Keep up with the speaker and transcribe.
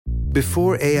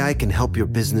Before AI can help your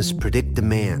business predict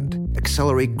demand,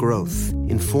 accelerate growth,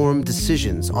 inform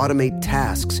decisions, automate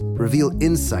tasks, reveal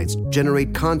insights,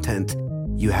 generate content,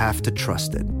 you have to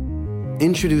trust it.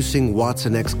 Introducing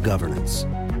watsonx Governance,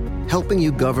 helping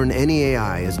you govern any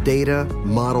AI as data,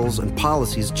 models, and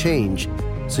policies change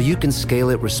so you can scale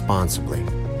it responsibly.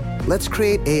 Let's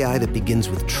create AI that begins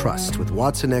with trust with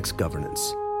watsonx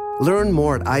Governance. Learn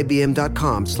more at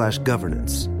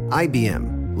ibm.com/governance.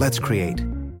 IBM, let's create.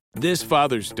 This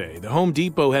Father's Day, the Home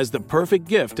Depot has the perfect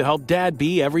gift to help Dad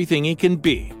be everything he can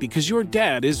be, because your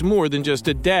dad is more than just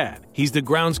a dad. He's the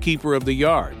groundskeeper of the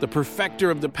yard, the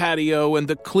perfecter of the patio, and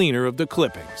the cleaner of the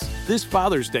clippings. This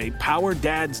Father's Day, power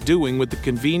Dad's doing with the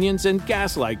convenience and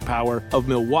gas-like power of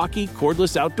Milwaukee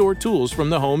cordless outdoor tools from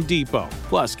the Home Depot.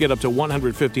 Plus, get up to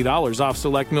 $150 off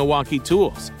select Milwaukee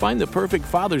tools. Find the perfect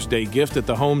Father's Day gift at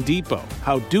the Home Depot.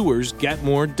 How doers get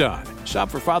more done. Shop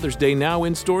for Father's Day now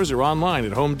in stores or online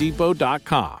at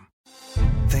homedepot.com.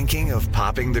 Thinking of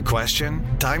popping the question?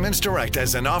 Diamonds Direct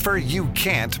has an offer you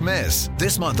can't miss.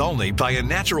 This month only, buy a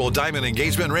natural diamond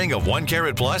engagement ring of 1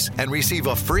 carat plus and receive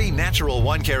a free natural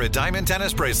 1 carat diamond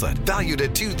tennis bracelet valued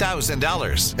at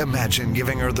 $2,000. Imagine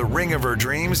giving her the ring of her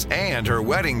dreams and her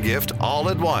wedding gift all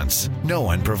at once. No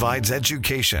one provides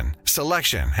education,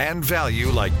 selection, and value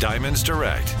like Diamonds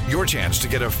Direct. Your chance to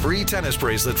get a free tennis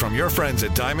bracelet from your friends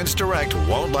at Diamonds Direct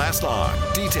won't last long.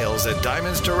 Details at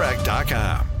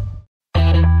diamondsdirect.com.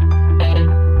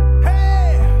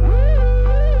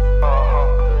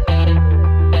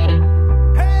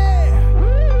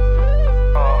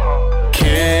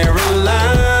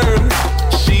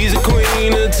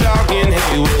 Talking,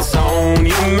 hey, what's on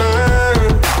your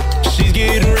mind? She's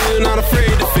getting real, not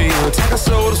afraid to feel. Take a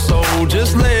soul to soul,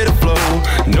 just let it flow.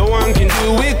 No one can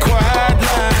do it quite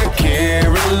like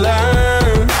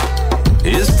Caroline.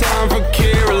 It's time for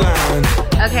Caroline.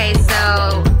 Okay,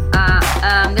 so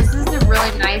this is a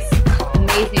really nice,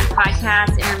 amazing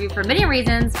podcast interview for many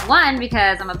reasons. One,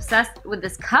 because I'm obsessed with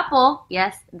this couple.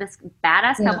 Yes, this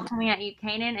badass couple coming at you,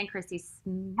 Kanan and Christy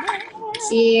Smith.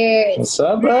 Cheers. What's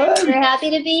up, bud? We're happy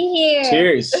to be here.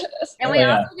 Cheers. And we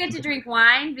also get to drink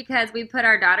wine because we put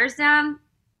our daughters down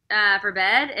for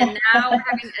bed, and now we're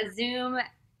having a Zoom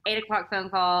 8 o'clock phone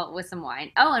call with some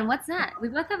wine. Oh, and what's that? We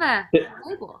both have a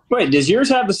label. Wait, does yours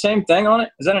have the same thing on it?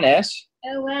 Is that an S?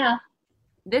 Oh, wow.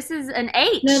 This is an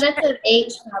H. No, that's an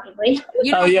H probably.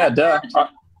 Oh, yeah, duh.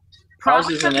 Ours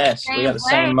is an S. We got the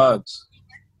same mugs.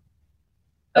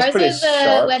 That's ours pretty is a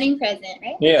sharp. wedding present,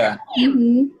 right? Yeah.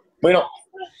 Mm-hmm.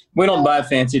 We don't buy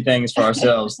fancy things for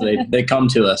ourselves. They come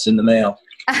to us in the mail.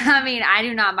 I mean, I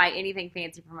do not buy anything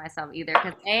fancy for myself either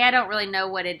because A, I don't really know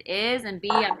what it is, and B,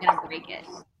 I'm going to break it.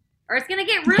 Or it's going to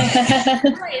get ruined,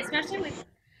 especially with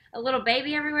a little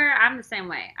baby everywhere. I'm the same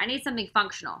way. I need something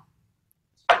functional.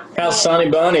 How's Sonny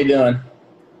Bunny doing?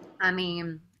 I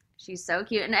mean, she's so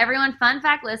cute. And everyone, fun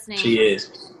fact listening. She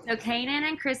is. So Kanan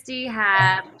and Christy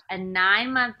have a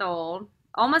 9-month-old.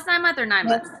 Almost 9 months or 9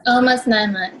 months? Almost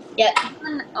 9 months. Yep.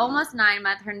 Almost 9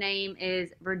 months. Her name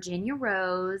is Virginia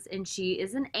Rose, and she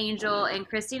is an angel. And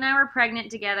Christy and I were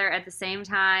pregnant together at the same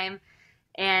time.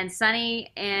 And Sunny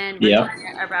and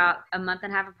Virginia are about a month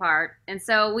and a half apart. And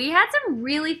so we had some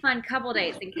really fun couple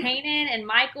dates. And Kanan and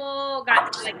Michael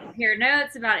got to compare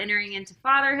notes about entering into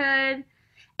fatherhood.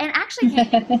 And actually,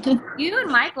 Kanan, you and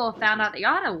Michael found out that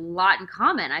y'all had a lot in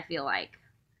common, I feel like.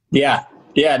 Yeah.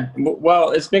 Yeah.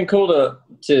 Well, it's been cool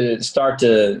to start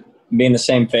to be in the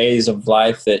same phase of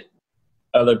life that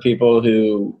other people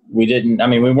who we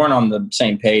weren't on the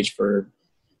same page for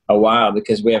a while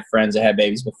because we have friends that had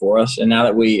babies before us. And now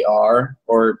that we are,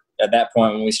 or at that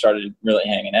point when we started really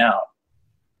hanging out,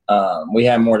 we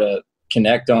have more to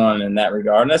connect on in that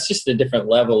regard. And that's just a different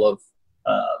level of,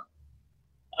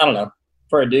 I don't know,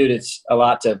 for a dude, it's a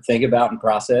lot to think about and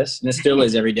process, and it still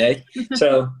is every day.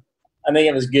 So I think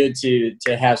it was good to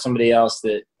have somebody else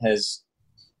that has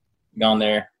gone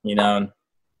there, and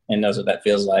knows what that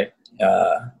feels like.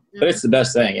 But it's the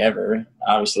best thing ever,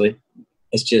 obviously.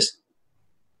 It's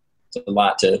a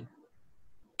lot to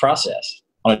process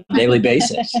on a daily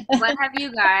basis. What have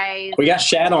you guys? We got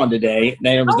shat on today, and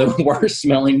it was the worst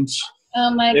smelling.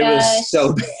 Oh my gosh. It was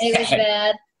so bad. It was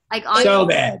bad. So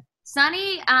bad.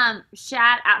 Sunny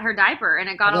shat out her diaper, and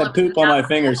it got all I had poop on my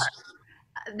fingers.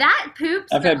 That poop.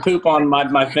 I've had poop on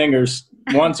my fingers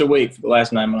once a week for the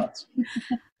last 9 months.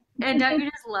 And don't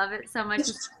you just love it so much?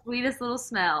 It's the sweetest little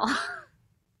smell.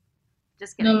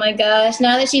 Just kidding. Oh my gosh.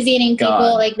 Now that she's eating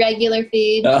people like regular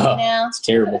food now. It's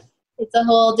terrible. It's a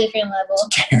whole different level. It's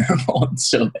terrible. It's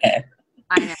so bad.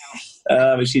 I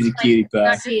know. But she's a cutie pie.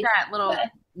 Not just that little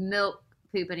milk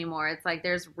poop anymore. It's like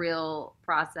there's real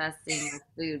processing of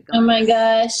food Oh going my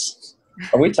gosh.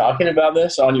 Are we talking about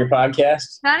this on your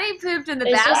podcast? Sunny pooped in the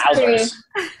It's just bathtub.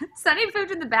 true. Sunny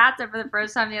pooped in the bathtub for the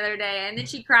first time the other day, and then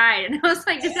she cried. And I was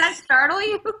like, did that startle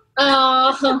you?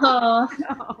 Oh,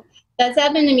 No. that's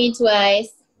happened to me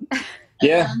twice.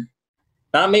 Yeah.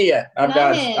 Not me yet. I've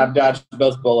Not him. I've dodged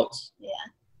both bullets. Yeah.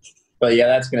 But yeah,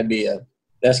 that's gonna be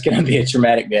a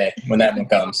traumatic day when that one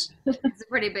comes. It's a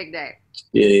pretty big day.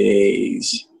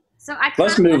 Jeez. So I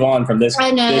Let's move on from this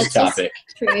I know, this it's just topic.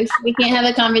 True. We can't have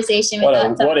a conversation What without a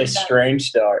talking what a about strange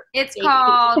start. It's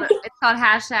called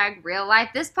hashtag real life.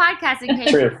 This podcast, in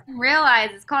case you True. didn't realize,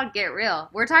 it's called Get Real.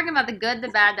 We're talking about the good, the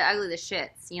bad, the ugly, the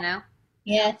shits, you know?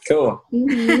 Yes. Cool.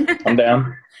 Mm-hmm. I'm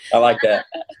down. I like that.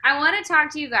 I want to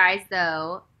talk to you guys,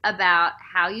 though, about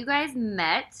how you guys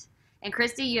met. And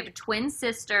Christy, you have a twin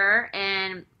sister,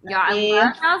 and I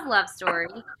love y'all's love story.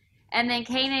 And then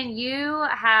Kanan, you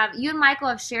and Michael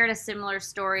have shared a similar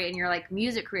story in your like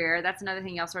music career. That's another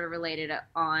thing y'all sort of related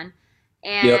on.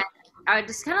 And Yep. I would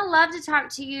just kind of love to talk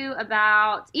to you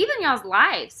about even y'all's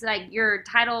lives. Like your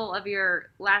title of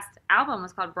your last album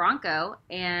was called Bronco,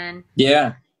 and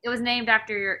Yeah. it was named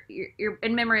after your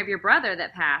in memory of your brother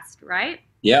that passed, right?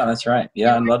 Yeah, that's right.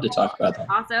 Yeah, I'd love to talk about that.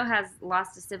 Also has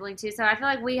lost a sibling too. So I feel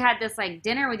like we had this like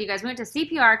dinner with you guys. We went to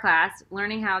CPR class,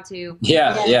 learning how to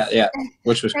Yeah.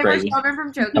 Which was save our crazy. children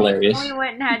from choking. Hilarious. And we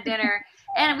went and had dinner,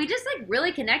 and we just like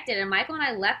really connected. And Michael and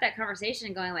I left that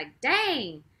conversation going like,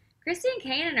 "Dang, Christy and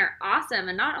Kanan are awesome."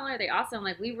 And not only are they awesome,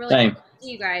 like we really Same.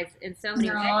 see you guys in so many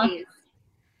Aw. ways.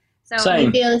 So Same.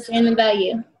 I feel the same about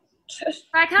you.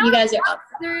 I kind You of guys are walk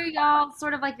through y'all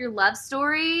sort of like your love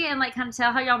story and like kind of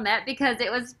tell how y'all met because it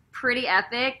was pretty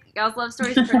epic. Y'all's love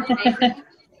story is pretty amazing.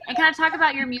 And kind of talk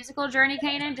about your musical journey,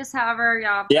 Kanan, just however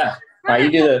y'all. Yeah. All right,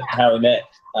 you do the how we met,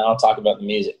 and I'll talk about the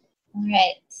music. All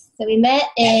right. So we met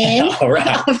in All right.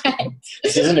 All right.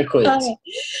 This isn't a quiz. All right.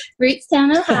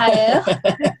 Rootstown, Ohio.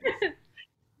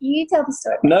 You tell the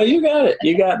story. No, you got it.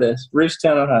 You got this.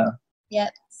 Rootstown, Ohio.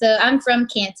 Yep. So I'm from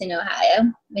Canton,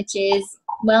 Ohio, which is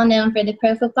well known for the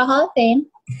Pro Football Hall of Fame.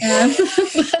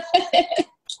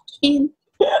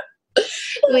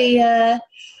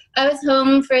 I was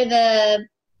home for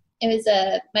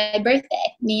my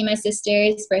birthday, me and my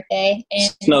sister's birthday,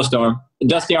 and Snowstorm.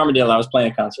 Dusty Armadillo. I was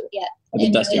playing a concert. Yeah. At the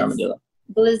And it Dusty was Armadillo.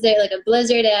 a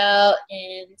blizzard out,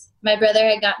 and my brother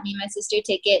had got me and my sister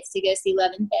tickets to go see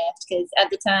Love and Theft because at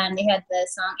the time they had the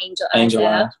song Angel Eyes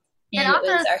out. And it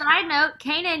also, was our- side note,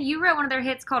 Kanan, you wrote one of their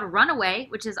hits called Runaway,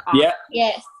 which is awesome. Yeah,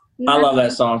 Yes. I love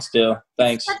that song still.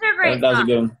 Thanks. Such a great That was a song.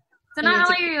 good one. So not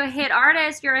only are you a hit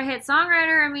artist, you're a hit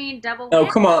songwriter. I mean, double Oh,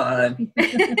 win. come on.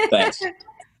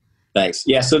 Thanks.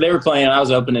 Yeah, so they were playing. I was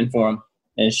opening for them,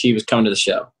 and she was coming to the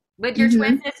show. With your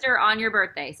twin sister on your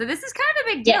birthday. So this is kind of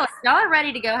a big deal. Yes. Y'all are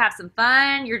ready to go have some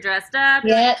fun. You're dressed up.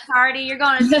 You're Yep. at a party. You're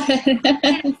going to see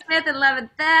Kanan Smith and Love and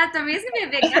Theft. I mean, it's going to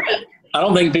be a big night. I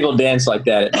don't think people dance like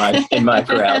that in my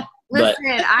crowd. But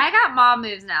Listen, I got mom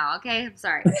moves now, okay? I'm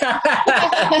sorry.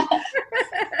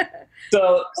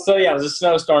 so yeah, it was a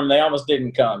snowstorm. They almost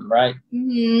didn't come, right?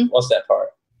 Mm-hmm. What's that part?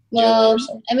 Well,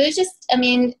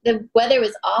 the weather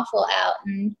was awful out,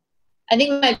 and I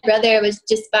think my brother was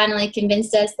just finally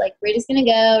convinced us, like, we're just going to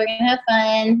go, we're going to have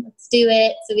fun, let's do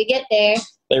it. So we get there.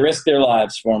 They risked their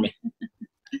lives for me.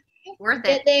 Worth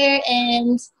Get it. there,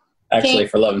 and Actually,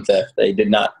 for Love and Theft, they did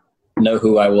not know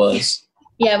who I was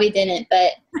yeah, we didn't,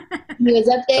 but he was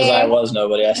up because I there. was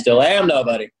nobody. I still am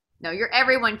nobody. No, you're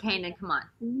everyone, Kanan. Come on.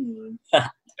 Mhm.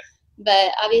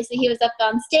 But obviously he was up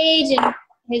on stage, and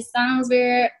his songs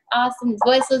were awesome. His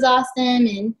voice was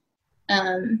awesome,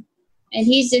 and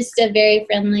he's just a very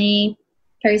friendly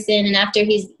person. And after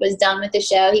he was done with the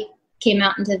show, he came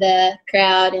out into the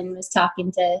crowd and was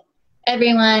talking to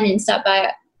everyone and stopped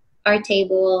by our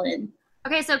table. And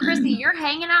Okay, so Christy, you're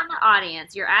hanging out in the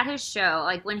audience. You're at his show.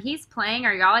 Like when he's playing,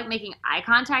 are y'all like making eye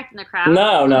contact in the crowd?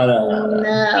 No.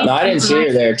 no, I didn't see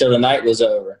her there until the night was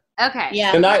over. Okay.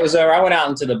 yeah, The night was over. I went out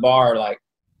into the bar, like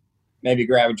maybe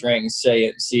grab a drink and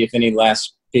see if any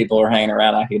last people are hanging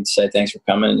around. I could say thanks for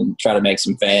coming and try to make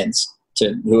some fans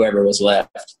to whoever was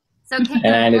left. So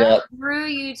And I ended what up drew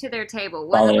you to their table?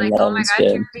 Was it falling in like, oh love my gosh,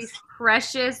 instead. you're these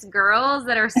precious girls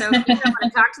that are so cute, I want to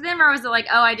talk to them? Or was it like,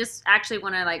 oh, I just actually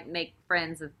want to like make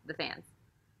friends with the fans?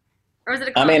 Or was it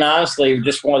a I mean, honestly,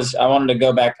 I wanted to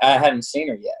go back. I hadn't seen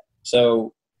her yet.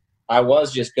 So I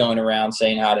was just going around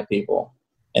saying hi to people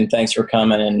and thanks for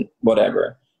coming and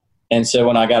whatever. And so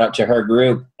when I got up to her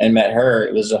group and met her,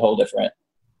 it was a whole different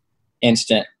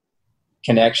instant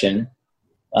connection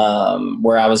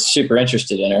where I was super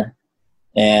interested in her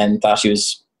and thought she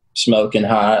was smoking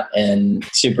hot and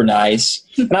super nice.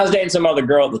 And I was dating some other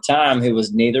girl at the time who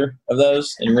was neither of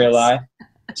those in real life.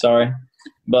 Sorry.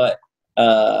 But,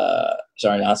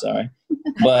 not sorry.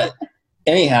 But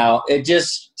anyhow, it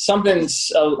just,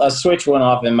 a switch went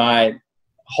off in my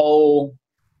whole,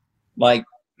 like,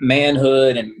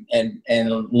 manhood and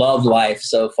love life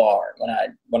so far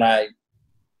when I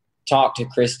talked to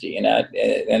Christy,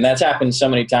 and that's happened so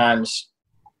many times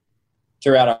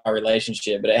throughout our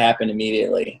relationship, but it happened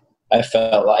immediately. I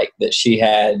felt like that she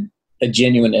had a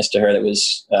genuineness to her that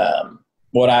was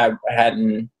what I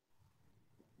hadn't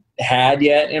had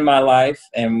yet in my life,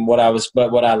 and what I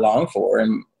longed for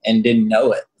and didn't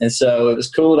know it. And so it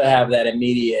was cool to have that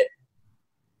immediate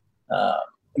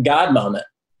God moment,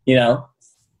 you know.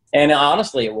 And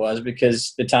honestly, it was,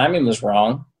 because the timing was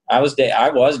wrong. I was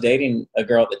dating a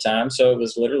girl at the time, so it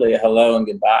was literally a hello and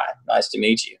goodbye. Nice to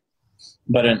meet you.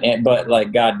 But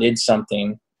like, God did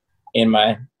something in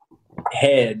my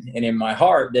head and in my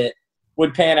heart that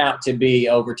would pan out to be,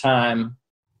 over time,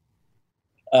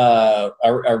 a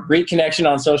reconnection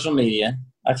on social media.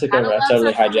 I took over. I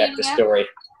totally hijacked the story.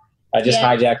 I just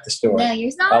hijacked the story. No,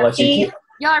 you're I'll let you keep.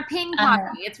 Y'all are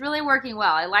ping-ponging. It's really working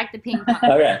well. I like the ping-pong.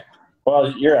 Okay.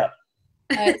 Well, you're up.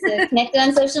 All right, so connected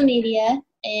on social media.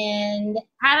 And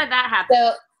how did that happen?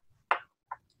 So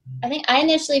I think I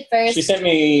initially first. She sent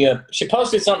me. She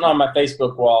posted something on my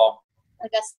Facebook wall.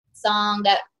 Like a song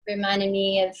that reminded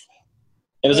me of.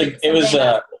 It was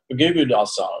a Goo Goo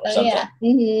Dolls song or something. Yeah.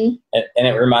 Mm-hmm. And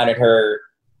it reminded her,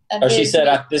 or she said,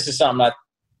 "This is something I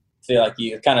feel like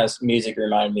you." Kind of music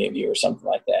reminded me of you, or something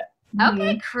like that.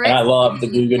 Okay, Chris. And I love the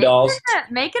Goo Goo Dolls.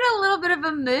 Make it a little bit of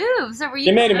a move. So were you?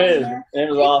 She made a move. And it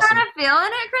was awesome. Kind of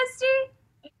feeling it, Christy?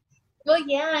 Well,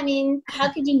 yeah. I mean,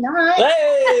 how could you not?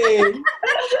 Hey.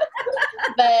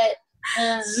 But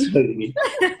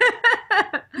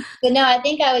but no, I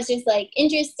think I was just like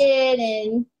interested,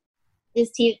 and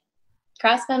just he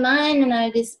crossed my mind, and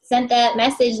I just sent that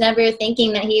message, never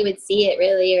thinking that he would see it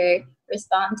really or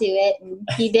respond to it, and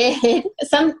he did. He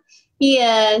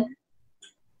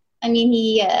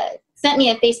sent me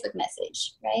a Facebook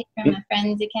message, right, from my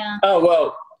friend's account. Oh,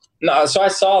 well, no, so I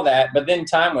saw that, but then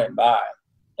time went by,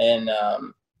 and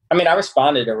I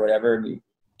responded or whatever, and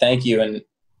thank you,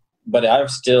 but I'm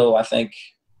still, I think,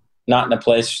 not in a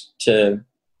place to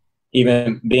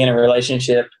even be in a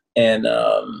relationship, and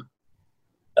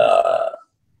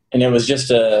it was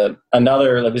just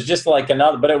another,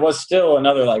 but it was still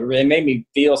another, like, it made me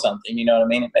feel something, you know what I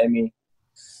mean? It made me,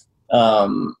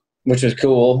 which was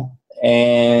cool.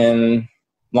 And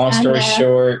long story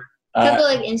short, a couple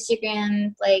like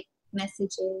Instagram like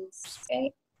messages,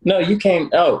 right? No, you came.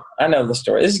 Oh, I know the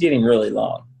story. This is getting really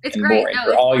long. It's and great. Boring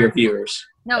for all your viewers.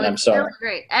 No, I'm sorry. Really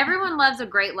great. Everyone loves a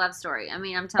great love story. I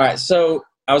mean, I'm telling you. All right, so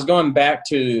I was going back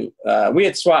to we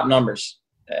had swapped numbers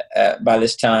by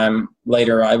this time.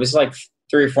 Later on, it was like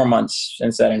 3 or 4 months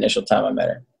since that initial time I met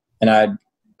her, and I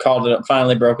called it up.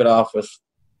 Finally, broke it off with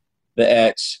the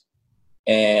ex,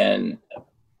 and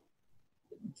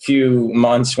few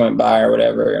months went by or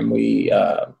whatever, and we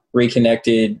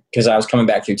reconnected because I was coming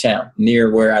back through town near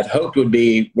where I'd hoped would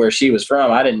be where she was from.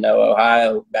 I didn't know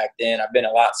Ohio back then. I've been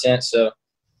a lot since, so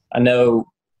I know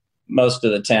most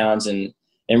of the towns, and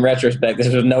in retrospect,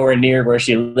 this was nowhere near where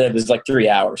she lived. It was like 3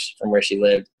 hours from where she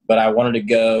lived, but I wanted to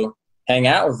go hang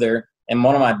out with her, and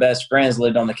one of my best friends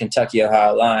lived on the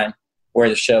Kentucky-Ohio line where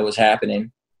the show was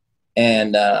happening,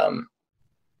 and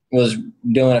was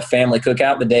doing a family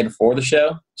cookout the day before the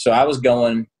show. So I was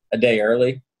going a day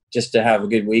early just to have a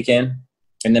good weekend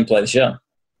and then play the show.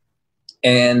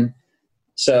 And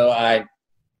so I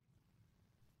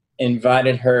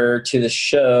invited her to the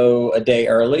show a day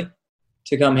early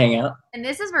to come hang out. And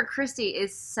this is where Christy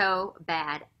is so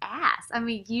badass. I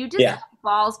mean, you just have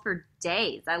balls for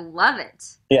days. I love it.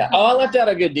 Yeah. Oh, I left out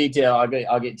a good detail.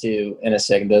 I'll get to in a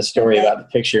second. The story about the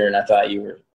picture, and I thought you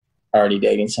were already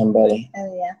dating somebody.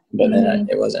 Oh, yeah. But then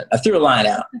it wasn't. I threw a line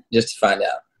out just to find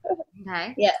out.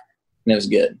 Okay. Yeah. And it was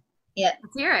good. Yeah.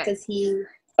 Let's hear it. Because he...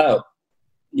 Oh,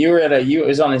 you were it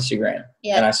was on Instagram.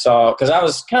 Yeah. And I saw, because I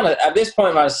was kind of, at this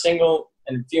point, I was single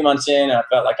and a few months in, and I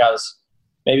felt like I was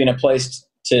maybe in a place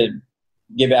to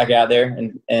get back out there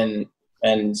and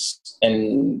kind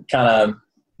of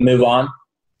move on.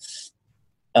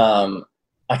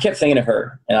 I kept thinking of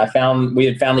her, and we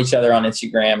had found each other on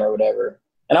Instagram or whatever.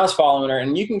 And I was following her,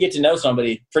 and you can get to know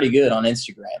somebody pretty good on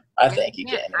Instagram. I think you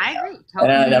can. I agree.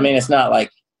 Totally. And I mean, it's not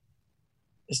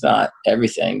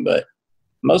everything, but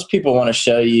most people want to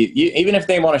show you, even if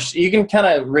they want to, you can kind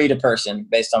of read a person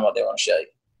based on what they want to show you.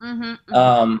 Mm-hmm,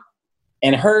 mm-hmm.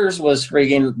 And hers was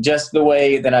freaking just the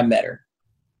way that I met her.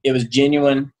 It was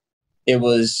genuine. It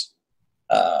was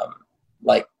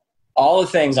like all the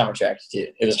things I'm attracted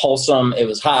to. It was wholesome. It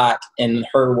was hot in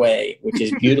her way, which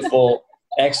is beautiful,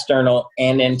 external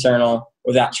and internal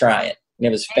without trying. And it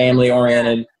was family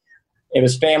oriented.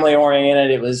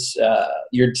 It was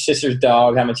your sister's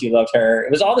dog, how much you loved her.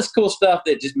 It was all this cool stuff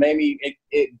that just made me,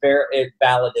 it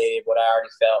validated what I already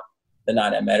felt the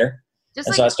night I met her. Just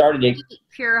and like so I started to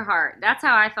pure heart. That's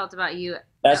how I felt about you.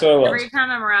 That's what it was. Every time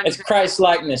I'm around it's Christ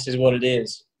likeness is what it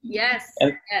is. Yes.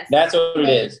 And yes. that's what it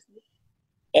is.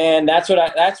 And that's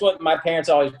what my parents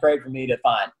always prayed for me to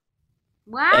find.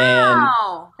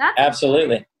 Wow. That's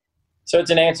absolutely. So it's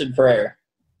an answered prayer.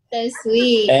 So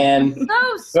sweet. And so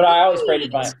it's what I always prayed to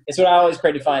find. It's what I always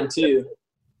prayed to find too.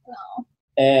 Oh.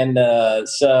 And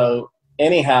so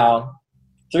anyhow,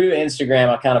 through Instagram,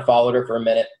 I kind of followed her for a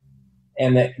minute,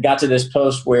 and it got to this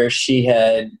post where she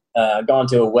had gone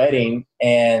to a wedding,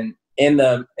 and in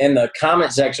the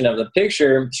comment section of the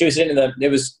picture, she was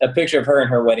it was a picture of her and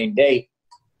her wedding date.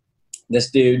 This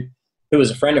dude who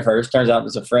was a friend of hers, turns out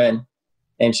was a friend,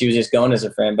 and she was just going as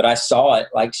a friend. But I saw it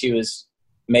like she was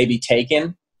maybe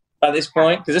taken by this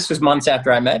point, because this was months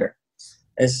after I met her.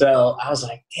 And so I was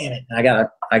like, damn it, I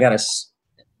gotta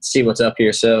see what's up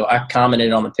here. So I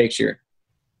commented on the picture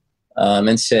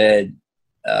and said,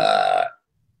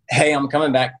 hey, I'm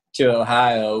coming back to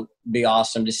Ohio. Be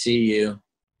awesome to see you.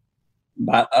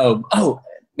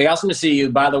 Be awesome to see you.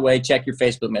 By the way, check your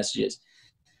Facebook messages.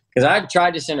 Because I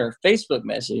tried to send her a Facebook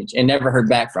message and never heard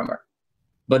back from her.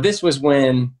 But this was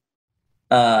when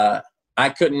I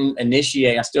couldn't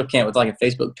initiate. I still can't with like a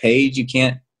Facebook page. You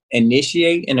can't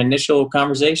initiate an initial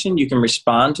conversation. You can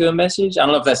respond to a message. I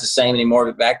don't know if that's the same anymore,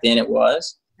 but back then it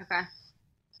was. Okay.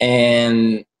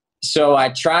 And so I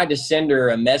tried to send her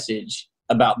a message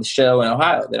about the show in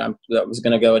Ohio that was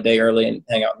going to go a day early and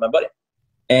hang out with my buddy.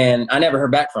 And I never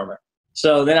heard back from her.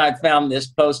 So then I found this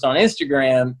post on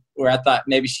Instagram where I thought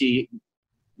maybe she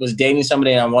was dating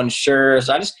somebody and I wasn't sure.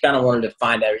 So I just kind of wanted to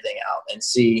find everything out and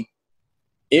see,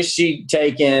 is she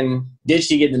taken? Did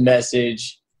she get the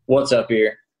message? What's up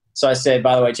here? So I said,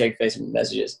 by the way, check Facebook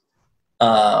messages.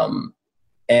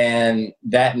 And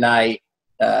that night,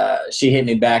 she hit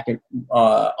me back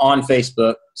on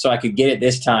Facebook so I could get it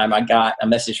this time. I got a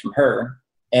message from her,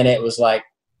 and it was like,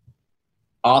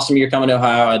 awesome, you're coming to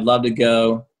Ohio. I'd love to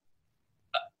go.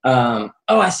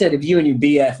 I said, if you and your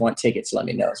BF want tickets, let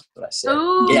me know. That's what I said.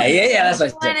 Ooh, yeah. That's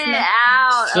what I said. It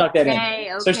out. Snuck that in.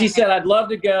 Okay. So she said, I'd love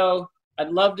to go.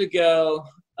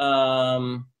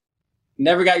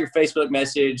 Never got your Facebook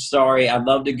message. Sorry. I'd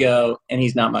love to go. And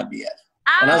he's not my BF.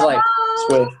 And I was like,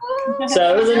 sweet.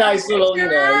 So it was a nice little,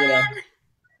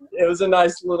 it was a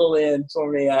nice little in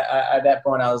for me. At that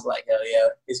point, I was like, hell yeah,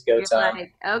 it's go time.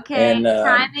 Like, okay, and,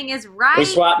 timing is right. We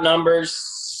swapped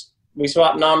numbers,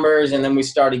 and then we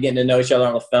started getting to know each other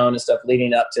on the phone and stuff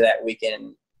leading up to that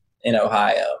weekend in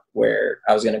Ohio where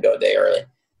I was going to go a day early.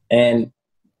 And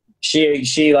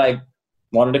she like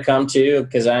wanted to come too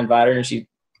because I invited her, and she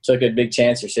took a big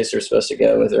chance. Her sister was supposed to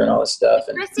go with her and all this stuff.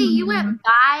 And Christy, you went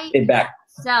by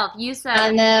yourself. You said,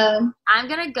 I know. I'm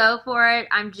going to go for it.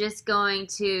 I'm just going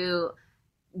to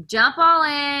jump all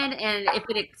in, and if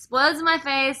it explodes in my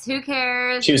face, who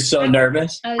cares? She was so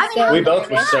nervous. We both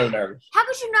were so nervous. How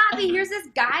could you not be? Here's this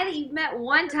guy that you've met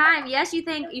one time. Yes, you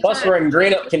think each Plus, we're in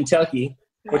Greenup, Kentucky,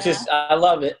 which is, I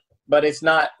love it, but it's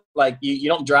not like you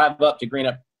don't drive up to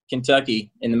Greenup,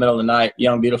 Kentucky in the middle of the night,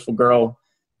 young, beautiful girl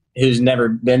who's never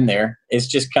been there. It's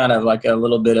just kind of like a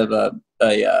little bit of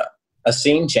a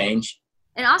scene change.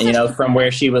 And also, from where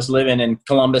she was living in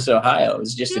Columbus, Ohio,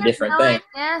 it's just a different thing.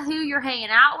 Idea who you're hanging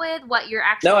out with, what your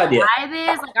actual vibe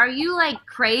is. Like, are you like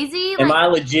crazy? Am I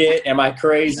legit? Am I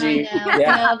crazy? I know.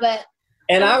 Yeah. No, but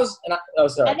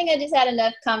sorry. I think I just had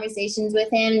enough conversations with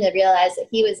him to realize that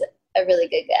he was a really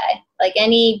good guy. Like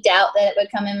any doubt that would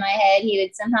come in my head, he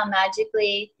would somehow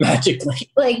magically, like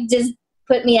just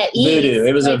put me at ease. Voodoo.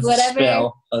 It was like, a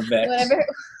spell effect. Whatever.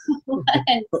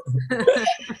 And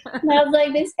I was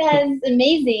like, this guy's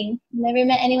amazing. Never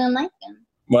met anyone like him.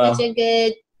 Wow. Such a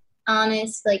good,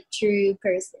 honest, like true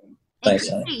person. Thanks,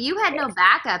 you had no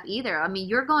backup either. I mean,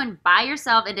 you're going by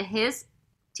yourself into his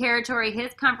territory,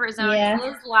 his comfort zone,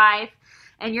 his life,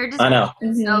 and you're just solo.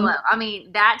 I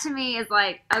mean, that to me is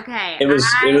like, okay. It was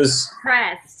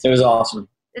impressed. It was awesome.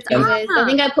 It's awesome. I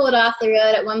think I pulled off the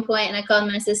road at one point, and I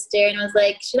called my sister, and I was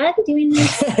like, should I be doing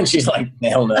this? And she's like,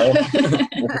 hell no.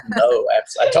 No,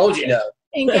 I told you no.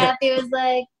 And Kathy was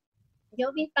like,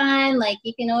 you'll be fine. Like,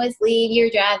 you can always leave. You're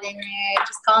driving there.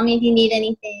 Just call me if you need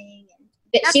anything.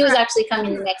 But she was actually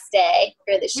coming the next day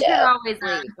for the show. You could always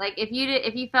leave. Like, if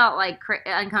you felt like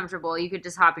uncomfortable, you could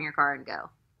just hop in your car and go.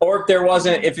 Or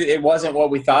if it wasn't what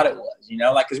we thought it was,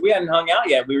 like, because we hadn't hung out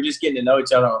yet. We were just getting to know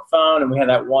each other on the phone, and we had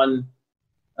that one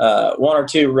or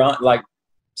two run, like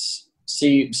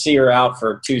see her out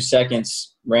for 2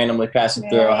 seconds randomly passing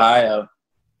through Ohio.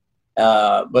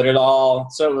 But it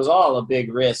was all a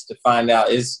big risk to find out,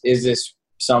 is this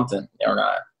something or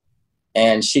not?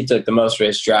 And she took the most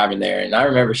risk driving there. And I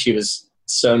remember she was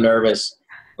so nervous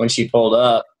when she pulled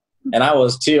up. And I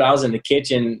was too. I was in the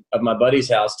kitchen of my buddy's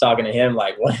house talking to him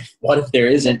like, what if there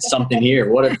isn't something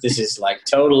here? What if this is like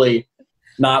totally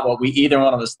not what we either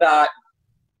one of us thought?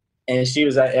 And she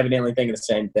was evidently thinking the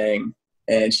same thing.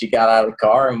 And she got out of the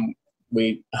car and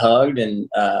we hugged and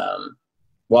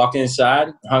walked inside,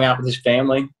 hung out with his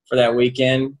family for that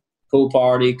weekend, pool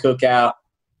party, cookout.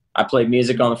 I played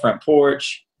music on the front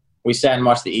porch. We sat and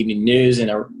watched the evening news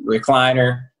in a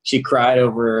recliner. She cried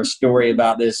over a story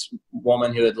about this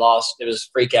woman who had lost, it was a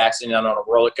freak accident on a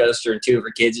roller coaster and 2 of her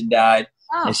kids had died.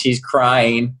 Oh. And she's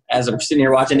crying as I'm sitting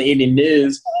here watching the evening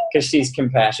news because she's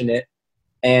compassionate.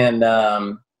 And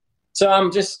so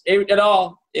I'm just,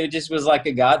 it just was like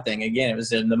a God thing. Again, it was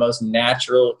the most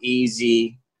natural,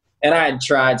 easy. And I had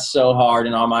tried so hard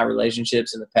in all my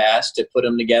relationships in the past to put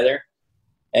them together.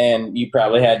 And you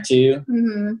probably had too.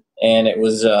 Mm-hmm. And it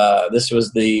was, this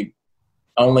was the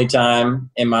only time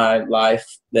in my life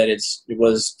that it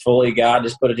was fully God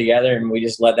just put it together, and we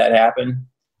just let that happen.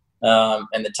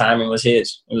 And the timing was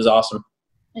His. It was awesome.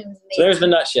 It was amazing. So there's the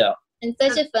nutshell. And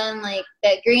such a fun, like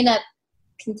that Green Up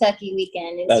Kentucky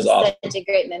weekend is just awesome. Such a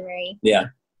great memory. Yeah.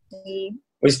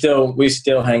 We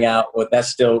still hang out with. That's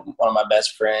still one of my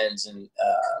best friends, and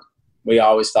we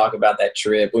always talk about that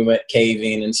trip. We went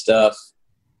caving and stuff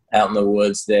out in the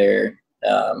woods there.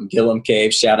 Gillum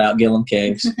Caves, shout out Gillum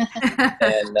Caves,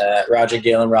 and Roger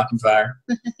Gillum, Rockin' Fire,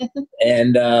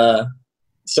 and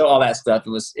so all that stuff.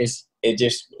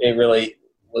 It really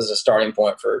was a starting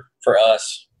point for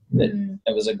us.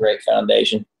 It was a great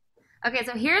foundation. Okay,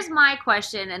 so here's my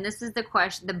question, and this is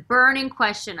the burning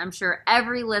question I'm sure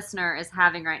every listener is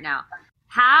having right now.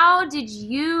 How did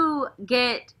you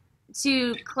get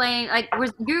to claim, like, were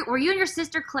you and your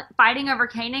sister fighting over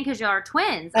Kanan because y'all are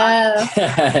twins? No.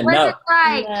 It like,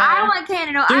 I want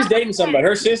Kanan. No, she was dating somebody.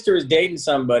 Her sister was dating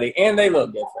somebody, and they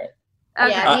look different.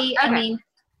 Okay. Yeah, I mean,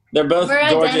 they're both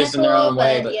gorgeous in their own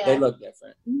way, but they look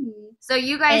different. Mm-hmm. So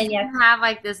you guys didn't have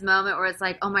like this moment where it's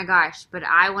like, oh my gosh, but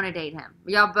I want to date him.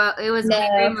 Y'all both. It was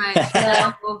very much.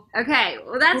 Okay,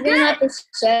 well that's good. At the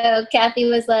show, Kathy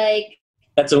was like,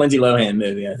 "That's a Lindsay Lohan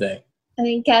movie, I think." I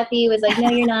mean, Kathy was like, "No,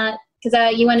 you're not,"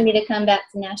 because you wanted me to come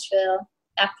back to Nashville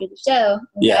after the show.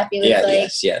 And Kathy was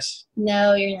like, yes.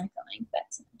 "No, you're not going back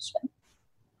to Nashville."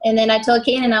 And then I told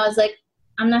Kanan, I was like,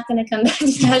 "I'm not going to come back to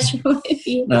Nashville with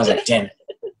you." And I was like, "Damn it!"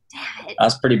 I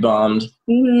was pretty bummed.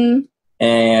 Mm-hmm.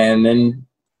 And then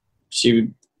she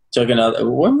took another.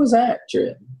 When was that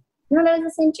trip? No, that was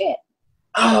the same trip.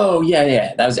 Oh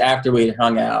yeah. That was after we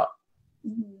hung out.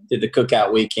 Mm-hmm. Did the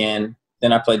cookout weekend.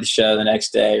 Then I played the show the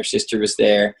next day. Her sister was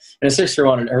there, and her sister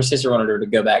wanted her to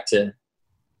go back to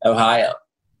Ohio,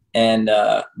 and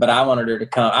but I wanted her to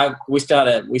come. We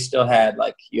still had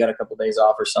like, you had a couple of days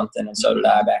off or something, and so did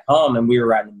I back home, and we were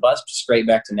riding the bus straight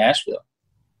back to Nashville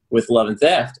with Love and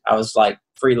Theft. I was like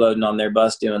freeloading on their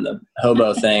bus doing the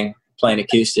hobo thing, playing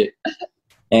acoustic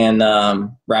and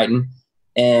writing,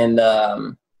 and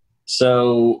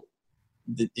so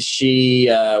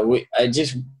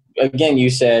again,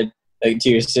 you said, like, to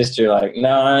your sister, like,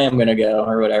 no, I am going to go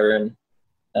or whatever. And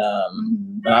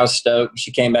I was stoked.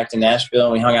 She came back to Nashville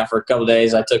and we hung out for a couple of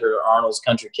days. I took her to Arnold's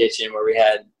Country Kitchen where we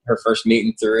had her first meet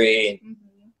and three. And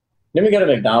then we go to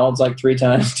McDonald's like 3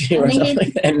 times too, or something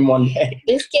like that in one day.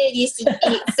 This kid used to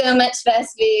eat so much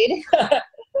fast food.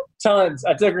 Tons.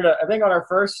 I took her to, I think on her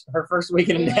first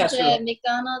weekend in Nashville.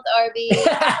 McDonald's, Arby's,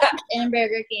 and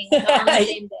Burger King on the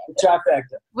same day.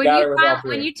 Trifecta.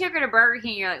 When you took her to Burger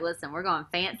King, you're like, listen, we're going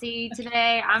fancy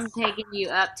today. I'm taking you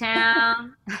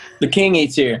uptown. The King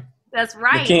eats here. That's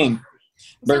right. The King.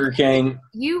 Burger King.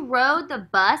 You rode the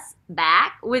bus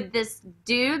back with this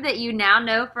dude that you now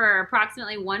know for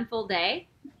approximately 1 full day?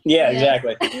 Yeah,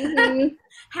 exactly. Mm-hmm.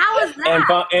 How was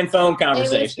that? And phone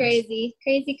conversations. It was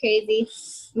crazy.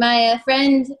 My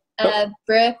friend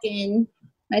Brooke and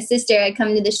my sister had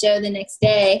come to the show the next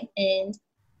day, and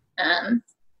I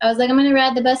was like, I'm going to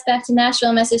ride the bus back to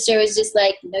Nashville. My sister was just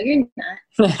like, no, you're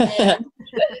not.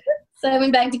 So I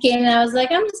went back to Kanan, and I was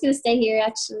like, I'm just going to stay here,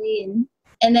 actually.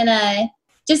 And then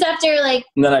just after, like,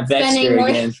 spending more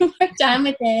time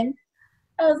with him,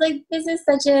 I was like, this is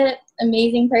such an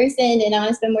amazing person, and I want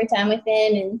to spend more time with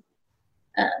him.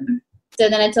 And so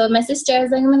then I told my sister, I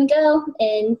was like, I'm going to go.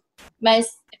 And my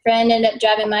friend ended up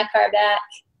driving my car back.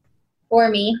 for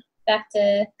me back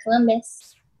to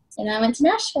Columbus, and I went to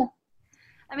Nashville.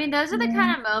 I mean, those are the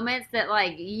kind of moments that,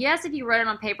 like, yes, if you wrote it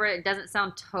on paper, it doesn't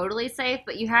sound totally safe,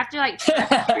 but you have to, like,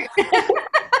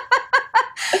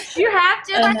 you have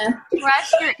to, like,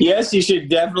 trust your. Yes, you should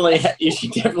definitely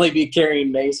be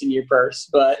carrying mace in your purse,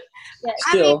 but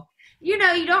still. I mean, you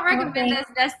know, you don't recommend this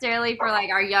necessarily for, like,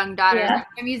 our young daughters. Yeah. Like,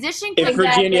 a musician if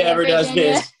Virginia ever does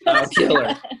this, I'll kill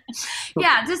her.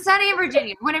 Yeah, to Sunny in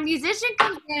Virginia. When a musician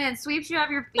comes in and sweeps you off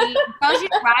your feet, and tells you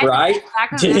to ride right?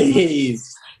 back of the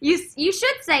Jeez. you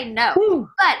should say no. Whew.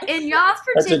 But in y'all's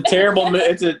That's a terrible.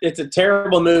 It's a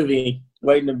terrible movie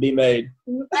waiting to be made.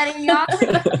 But in y'all's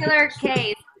particular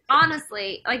case,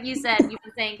 honestly, like you said, you've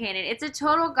been saying, Kanan, it's a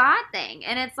total God thing,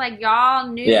 and it's like y'all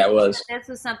knew it was. this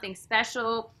was something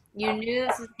special. You knew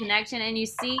this was a connection, and you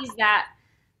seized that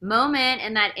moment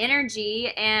and that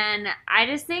energy, and I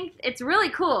just think it's really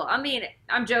cool. I mean,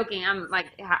 I'm joking.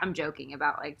 I'm joking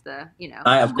about, like, the, you know,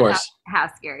 Of course,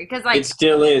 how scary, because, like, it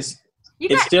still is.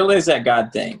 It still is that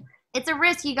God thing. It's a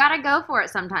risk. You got to go for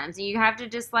it sometimes. You have to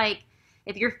just, like,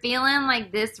 if you're feeling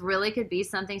like this really could be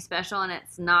something special and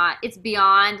it's not, it's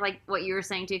beyond, like, what you were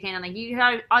saying too, Kanan. Like, you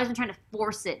have always been trying to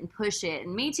force it and push it.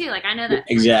 And me too. Like, I know that.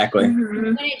 Exactly.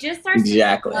 When it just starts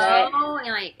to go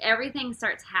and, like, everything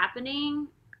starts happening,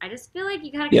 I just feel like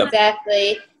you got to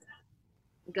Exactly.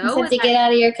 Go you with have to get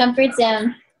out of your comfort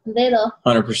zone a little.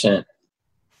 100%.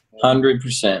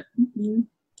 100%.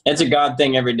 It's a God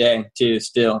thing every day, too,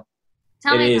 still.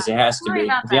 It is. It has to be.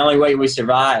 It's the only way we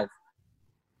survive.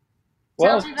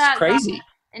 Well, it's crazy.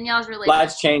 And y'all's relationship.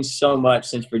 Life's changed so much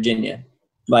since Virginia.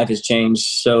 Life has changed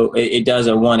so it does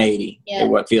a 180 to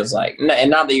what feels like.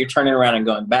 And not that you're turning around and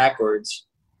going backwards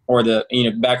or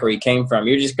back where you came from.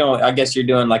 You're just going, I guess you're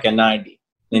doing like a 90.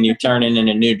 Then you're turning in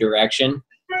a new direction.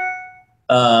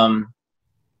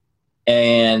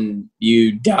 And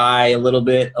you die a little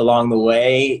bit along the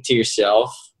way to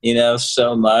yourself,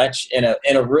 so much in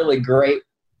a really great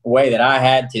way that I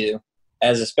had to,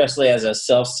 especially as a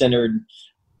self-centered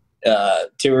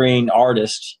touring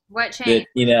artist. What changed?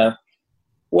 That,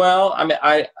 well, I mean,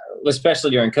 I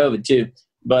especially during COVID too.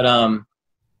 But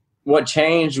what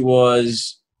changed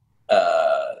was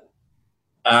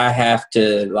I have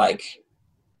to, like,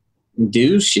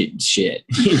 do shit.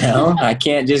 I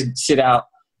can't just sit out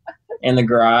in the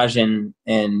garage and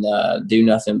do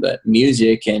nothing but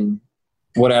music and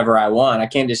whatever I want. I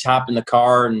can't just hop in the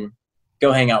car and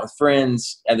go hang out with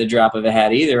friends at the drop of a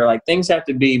hat either. Like, things have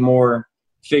to be more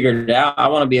figured out. I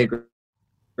want to be a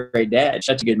great dad,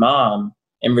 such a good mom,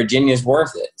 and Virginia's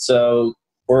worth it. So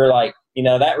we're like,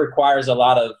 that requires a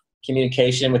lot of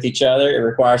communication with each other. It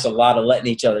requires a lot of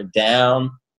letting each other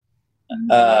down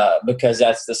because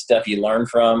that's the stuff you learn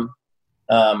from.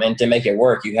 And to make it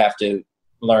work, you have to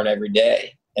learn every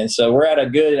day. And so we're at a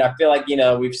good, I feel like,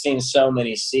 we've seen so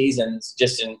many seasons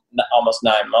just in almost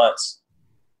 9 months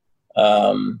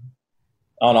on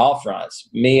all fronts.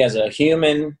 Me as a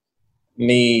human,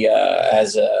 me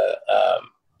as a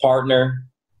partner,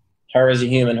 her as a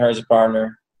human, her as a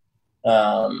partner.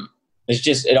 It's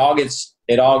just, it all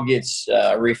gets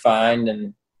refined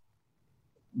and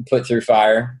put through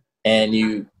fire. And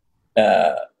you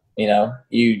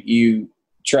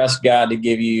trust God to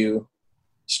give you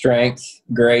strength,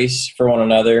 grace for one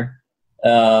another.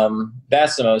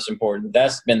 That's the most important.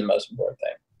 That's been the most important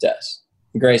thing to us.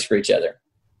 Grace for each other.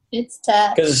 It's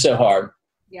tough. Because it's so hard.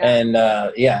 Yeah. And,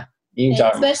 you can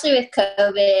talk. Especially with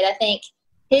COVID, I think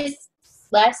his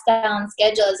lifestyle and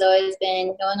schedule has always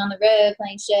been going on the road,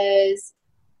 playing shows,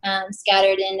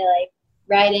 scattered into, like,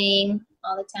 writing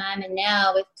all the time. And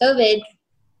now with COVID,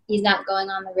 he's not going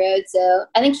on the road. So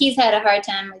I think he's had a hard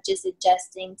time with just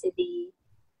adjusting to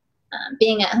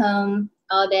being at home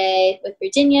all day with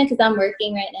Virginia, because I'm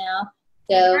working right now.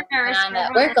 So when I'm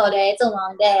at work all day, it's a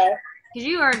long day. Because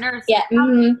you are a nurse. Yeah. How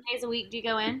many days a week do you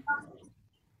go in?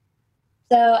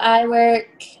 So I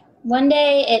work one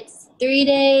day, it's 3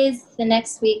 days. The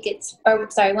next week it's,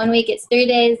 1 week it's 3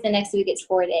 days. The next week it's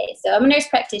 4 days. So I'm a nurse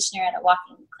practitioner at a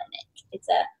walk-in clinic. It's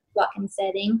a walk-in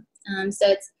setting. So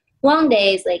it's long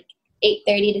days, like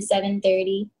 8:30 to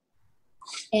 7:30.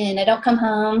 And I don't come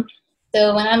home.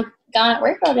 So when I'm gone at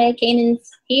work all day, Kanan's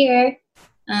here.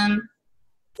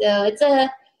 So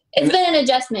it's been an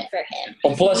adjustment for him.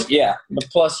 Well,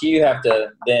 plus you have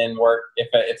to then work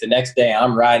if the next day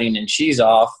I'm riding and she's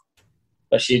off,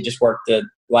 but she just worked the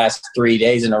last 3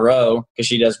 days in a row because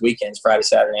she does weekends, Friday,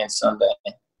 Saturday, and Sunday,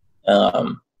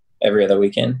 every other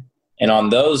weekend. And on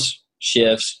those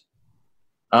shifts,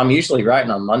 I'm usually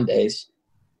writing on Mondays.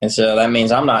 And so that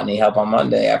means I'm not any help on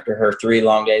Monday after her 3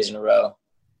 long days in a row.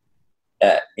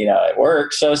 at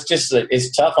work. So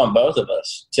it's tough on both of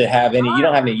us to have any. You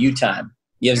don't have any you time.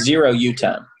 You have zero you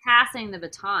time. Passing the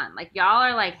baton, like y'all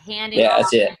are like handing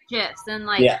off the shifts, and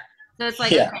like so it's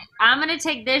like okay, I'm gonna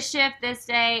take this shift this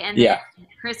day, and then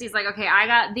Christy's like, okay, I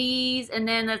got these, and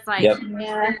then it's like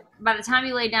by the time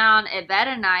you lay down at bed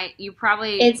at night,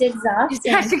 it's exhausting.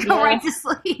 You have to go right to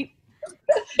sleep.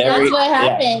 That's what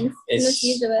happens. That's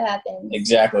usually what happens.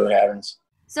 Exactly what happens.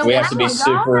 So we have to be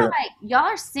super. Y'all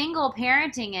are single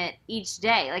parenting it each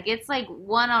day. Like it's like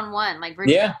one-on-one, like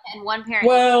Virginia and one parent.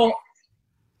 Well,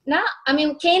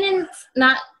 Kanan's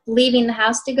not leaving the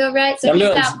house to go right. So I'm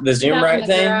doing the Zoom right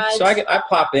thing. Garage. So I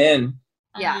pop in.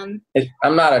 Yeah.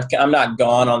 I'm not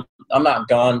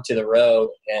gone to the road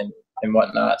and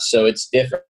whatnot. So it's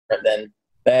different than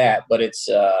that. But it's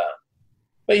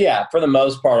but yeah, for the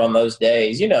most part on those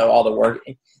days, all the work.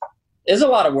 It's a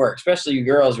lot of work, especially you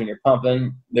girls when you're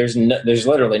pumping. There's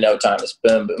literally no time to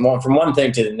spend. But from one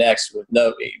thing to the next,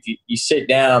 if you sit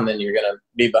down, then you're gonna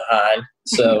be behind.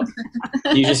 So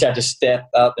you just have to step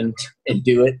up and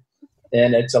do it,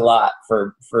 and it's a lot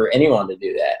for anyone to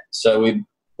do that. So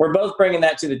we're both bringing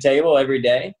that to the table every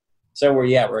day. So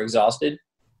we're exhausted,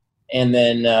 and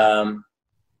then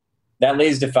that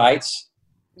leads to fights.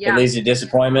 Yeah. It leads to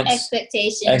disappointments,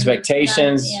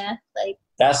 expectations. Yeah, like.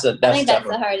 I think that's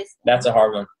the hardest. That's a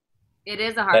hard one. It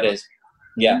is a hard one. That is.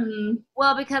 Yeah. Mm-hmm.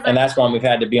 Well, because that's one we've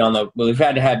had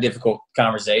to have difficult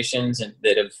conversations and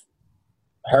that have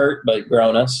hurt but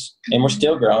grown us, and we're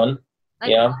still growing.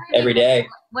 Every day.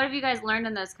 What have you guys learned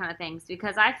in those kind of things?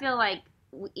 Because I feel like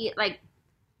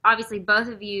obviously both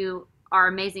of you are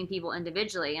amazing people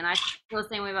individually, and I feel the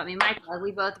same way about me and Michael. Like,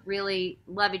 we both really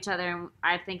love each other, and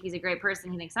I think he's a great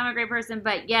person. He thinks I'm a great person,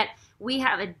 but yet we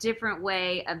have a different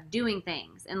way of doing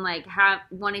things and like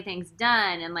wanting things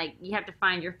done, and like you have to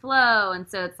find your flow, and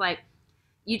so it's like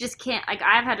you just can't. Like,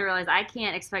 I've had to realize I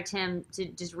can't expect him to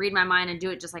just read my mind and do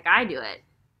it just like I do it.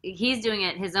 He's doing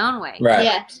it his own way. Right.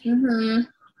 Yeah. Mm-hmm.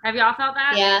 Have y'all felt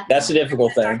that? Yeah. That's a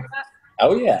difficult thing.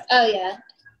 Oh yeah. 100%.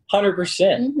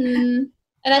 Mm-hmm.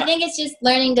 And I think it's just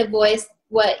learning to voice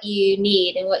what you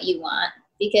need and what you want,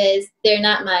 because they're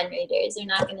not mind readers. They're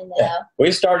not going to know. Yeah.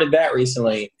 We started that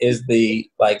recently, is the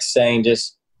saying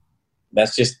this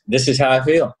is how I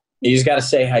feel. You just got to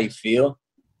say how you feel.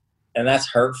 And that's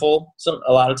hurtful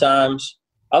a lot of times.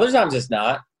 Other times it's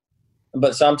not.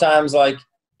 But sometimes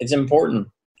it's important.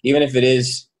 Even if it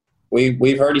is,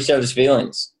 we've heard each other's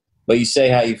feelings, but you say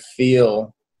how you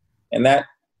feel, and that,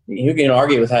 you can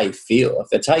argue with how you feel. If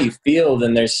that's how you feel,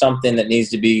 then there's something that needs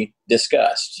to be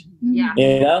discussed.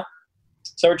 Yeah.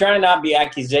 So we're trying to not be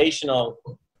accusational,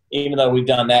 even though we've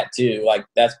done that too. Like,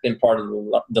 that's been part of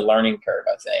the learning curve,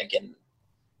 I think, and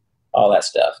all that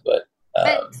stuff. But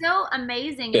it's so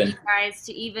amazing, you guys,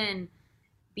 to even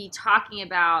be talking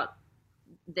about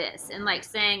this and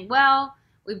saying, well,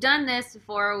 we've done this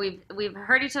before. We've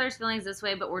hurt each other's feelings this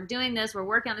way, but we're doing this. We're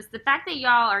working on this. The fact that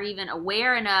y'all are even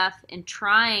aware enough and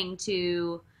trying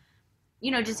to,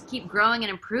 just keep growing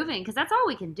and improving, because that's all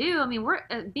we can do. I mean, we're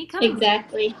becoming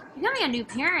a new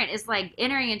parent is like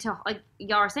entering into, like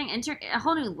y'all are saying, enter a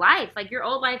whole new life. Like, your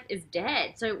old life is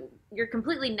dead, so you're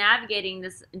completely navigating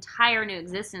this entire new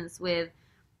existence with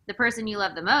the person you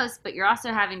love the most, but you're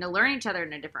also having to learn each other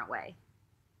in a different way.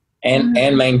 And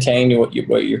maintain what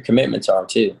your commitments are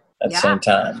too at the same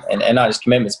time, and not just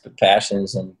commitments but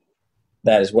passions and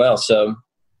that as well. So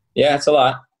yeah, it's a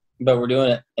lot, but we're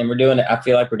doing it, and we're doing it. I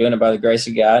feel like we're doing it by the grace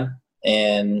of God,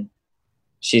 and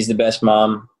she's the best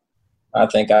mom I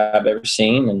think I've ever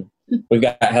seen, and we've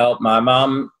got help. My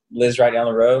mom lives right down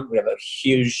the road. We have a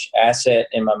huge asset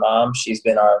in my mom. She's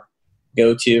been our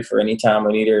go-to for any time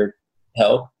we need her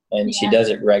help, and she does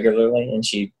it regularly, and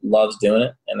she loves doing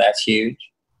it, and that's huge.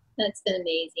 That's been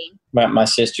amazing. My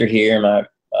sister here, my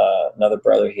another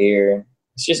brother here.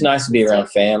 It's just nice to be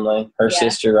around family. Her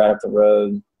sister right up the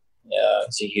road.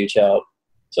 It's a huge help.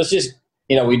 So it's just,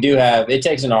 we do have, it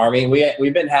takes an army. We've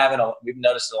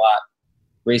noticed a lot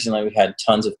recently. We've had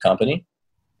tons of company.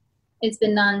 It's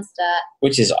been nonstop.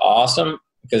 Which is awesome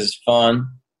because it's fun.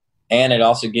 And it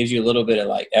also gives you a little bit of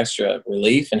extra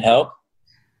relief and help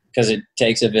because it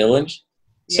takes a village.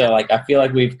 So I feel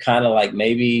like we've kind of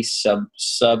maybe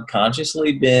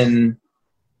subconsciously been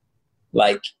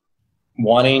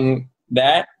wanting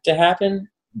that to happen,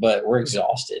 but we're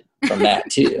exhausted from that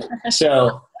too.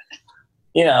 So,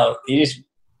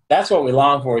 that's what we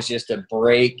long for, is just a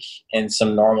break and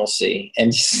some normalcy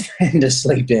and just to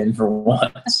sleep in for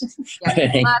once.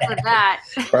 Lots of that.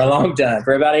 For a long time,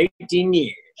 for about 18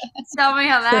 years. Tell me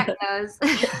how that goes.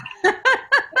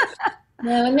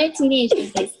 No, when they're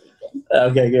teenagers, they sleep in.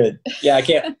 Okay, good. Yeah, I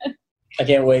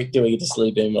can't wait till we get to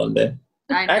sleep in one day.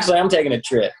 Actually, I'm taking a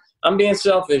trip. I'm being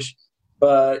selfish,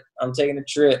 but I'm taking a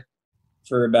trip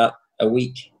for about a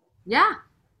week. Yeah.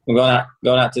 I'm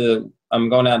going out to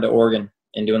Oregon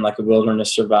and doing like a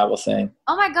wilderness survival thing.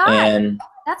 Oh my God. And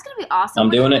that's going to be awesome. I'm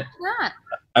doing it.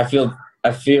 I feel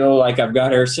like I've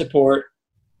got her support.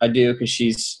 I do, because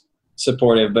she's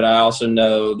supportive, but I also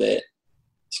know that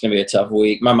it's going to be a tough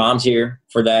week. My mom's here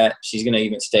for that. She's going to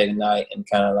even stay the night and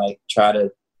kind of like try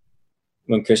to,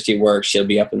 when Christy works, she'll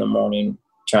be up in the morning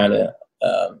trying to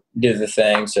do the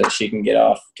thing so she can get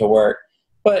off to work.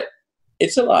 But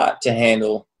it's a lot to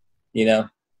handle,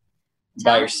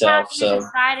 by yourself. So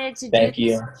thank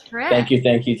you. Thank you.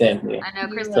 I know,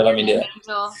 Christy, for letting me do it.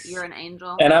 You're an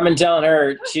angel. And I've been telling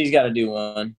her she's got to do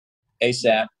one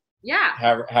ASAP. Yeah.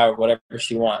 However, whatever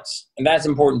she wants. And that's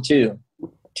important too.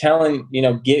 Telling,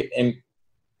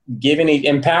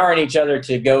 empowering each other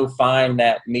to go find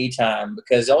that me time,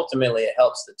 because ultimately it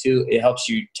helps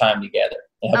you time together.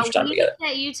 It helps you time together.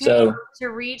 That you take to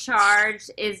recharge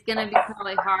is going to be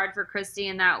probably hard for Christy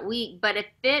in that week, but if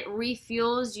it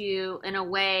refuels you in a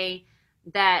way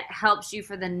that helps you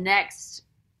for the next,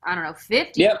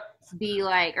 50 be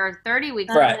like, or 30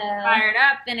 weeks fired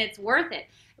up, then it's worth it.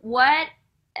 What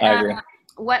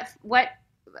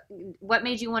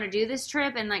made you want to do this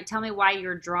trip, and like tell me why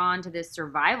you're drawn to this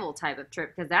survival type of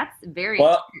trip, because that's very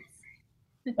intense.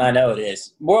 I know it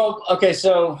is. Well, okay,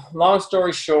 so long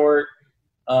story short,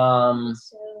 I've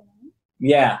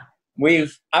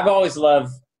always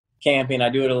loved camping. I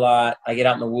do it a lot. I get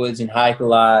out in the woods and hike a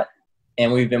lot,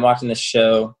 and we've been watching this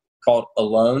show called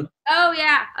Alone. Oh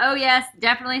yeah. Oh yes,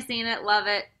 definitely seen it. Love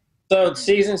it. So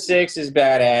season 6 is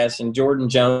badass, and Jordan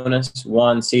Jonas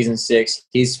won season 6.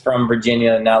 He's from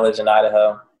Virginia and now lives in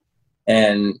Idaho.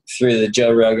 And through the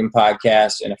Joe Rogan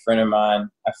podcast and a friend of mine,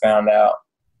 I found out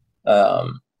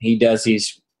he does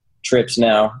these trips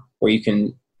now where you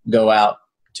can go out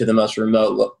to the most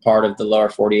remote part of the lower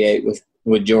 48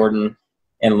 with Jordan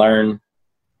and learn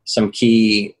some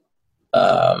key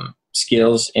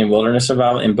skills in wilderness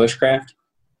survival and bushcraft.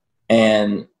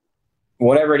 And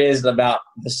whatever it is about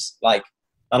this, like,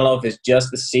 I don't know if it's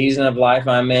just the season of life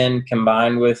I'm in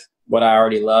combined with what I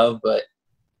already love, but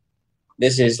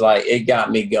this is like, it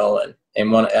got me going.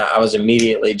 And when I was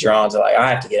immediately drawn to, like, I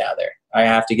have to get out there. I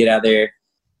have to get out there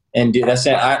and do that.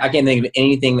 I can't think of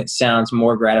anything that sounds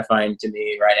more gratifying to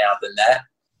me right now than that.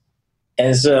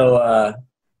 And so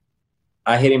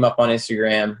I hit him up on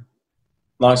Instagram.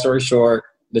 Long story short,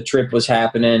 the trip was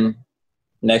happening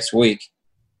next week.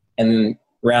 And then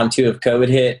round 2 of COVID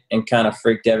hit and kind of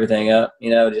freaked everything up,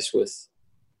 just with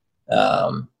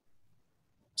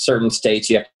certain states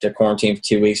you have to quarantine for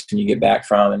 2 weeks when you get back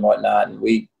from and whatnot. And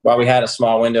while we had a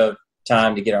small window of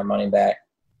time to get our money back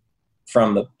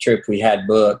from the trip we had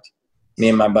booked, me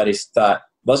and my buddies thought,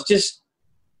 let's just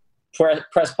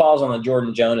press pause on the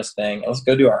Jordan Jonas thing. Let's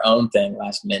go do our own thing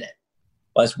last minute.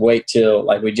 Let's wait till,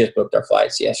 like, we just booked our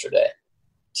flights yesterday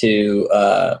to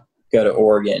go to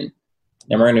Oregon.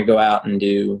 And we're going to go out and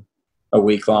do a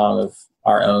week long of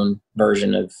our own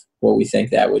version of what we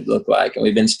think that would look like. And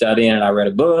we've been studying, and I read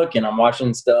a book, and I'm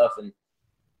watching stuff, and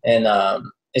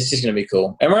it's just going to be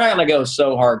cool. And we're not going to go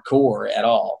so hardcore at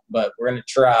all, but we're going to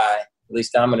try. At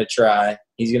least I'm going to try.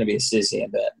 He's going to be a sissy, I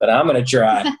bet. But I'm going to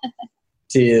try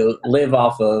to live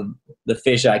off of the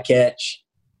fish I catch.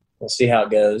 We'll see how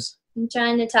it goes. I'm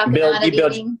trying to talk him out of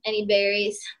eating any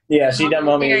berries. Yeah, she doesn't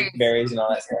want me to eat berries and all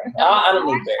that stuff. I don't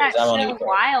eat berries. I won't eat berries.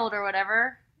 Wild or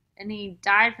whatever, and he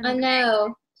died from. I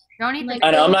know. Don't eat.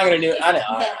 I know. I'm not gonna do. I know.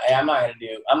 I'm not gonna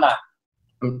do.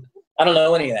 I don't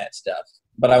know any of that stuff,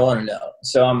 but I want to know.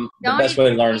 So the best way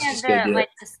to learn is just go do it.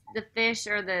 The fish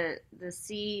or the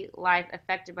sea life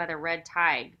affected by the red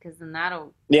tide, because then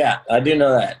that'll. Yeah, I do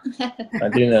know that. I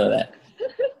do know that.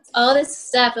 All this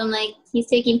stuff, I'm like, he's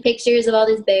taking pictures of all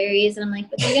these berries, and I'm like,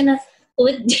 but they're gonna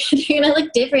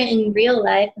look different in real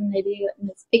life than they do in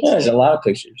this picture. Yeah, there's a lot of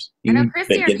pictures. I know,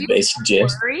 Christy, are you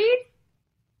worried?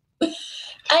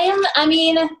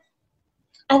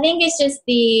 I think it's just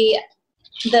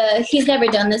he's never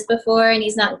done this before, and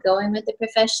he's not going with the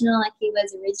professional like he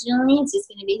was originally. It's just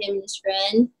gonna be him and his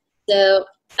friend. So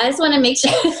I just want to make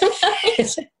sure.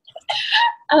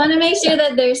 I want to make sure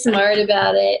that they're smart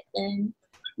about it and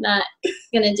not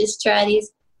gonna just try these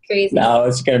crazy. No,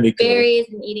 it's gonna be cool. Berries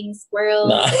and eating squirrels.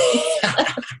 No.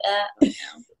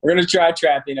 We're gonna try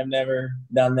trapping. I've never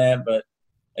done that, but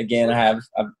again, I've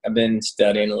been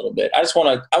studying a little bit. I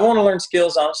want to learn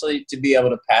skills, honestly, to be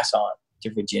able to pass on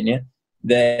to Virginia.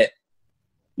 That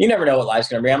you never know what life's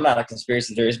gonna bring. I'm not a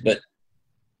conspiracy theorist, but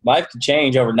life could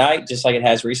change overnight, just like it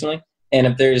has recently. And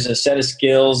if there's a set of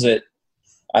skills that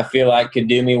I feel like could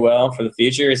do me well for the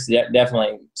future is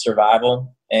definitely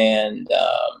survival and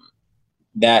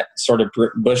that sort of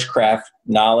bushcraft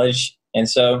knowledge. And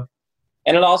so,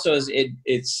 and it also is,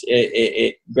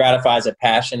 it gratifies a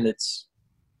passion that's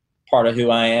part of who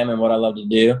I am and what I love to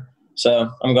do.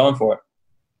 So I'm going for it.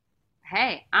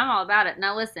 Hey, I'm all about it.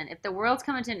 Now listen, if the world's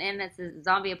coming to an end, that's a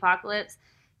zombie apocalypse,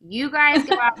 you guys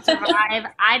go out and survive.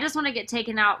 I just want to get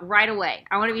taken out right away.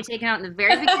 I want to be taken out in the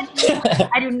very beginning.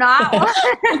 I do not want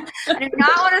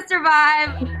to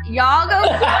survive. Y'all go.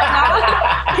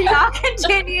 Y'all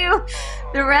continue.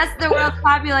 The rest of the world's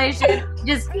population,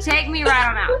 just take me right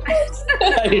on out.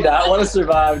 I do not want to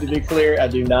survive. To be clear, I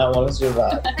do not want to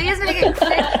survive. I think it's gonna get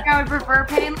sick. I would prefer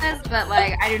painless, but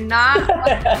like I do not want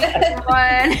to be the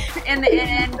one in the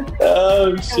end.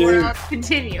 Oh shoot!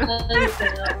 Continue.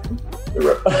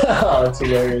 Oh, that's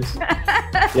hilarious.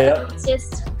 Yep.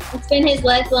 It's been his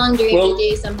lifelong dream to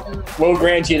do something like that. We'll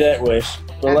grant you that wish.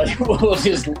 We'll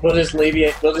just leave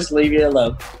you. We'll just leave you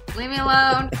alone. Leave me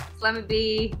alone. Let me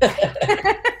be.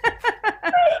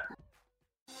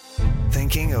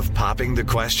 Thinking of popping the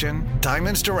question?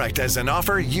 Diamonds Direct has an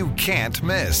offer you can't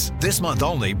miss. This month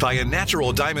only, buy a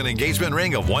natural diamond engagement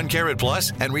ring of 1 carat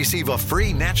plus and receive a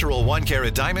free natural 1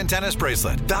 carat diamond tennis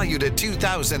bracelet valued at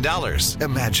 $2,000.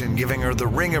 Imagine giving her the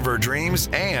ring of her dreams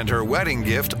and her wedding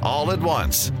gift all at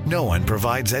once. No one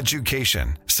provides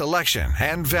education, selection,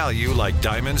 and value like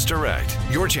Diamonds Direct.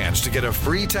 Your chance to get a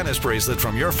free tennis bracelet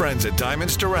from your friends at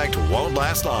Diamonds Direct won't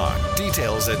last long.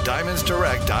 Details at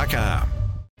diamondsdirect.com.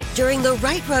 During the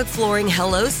Right Rug Flooring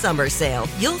Hello Summer Sale,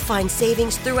 you'll find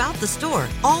savings throughout the store,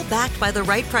 all backed by the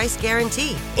right price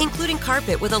guarantee, including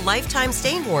carpet with a lifetime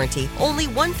stain warranty, only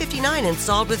 $159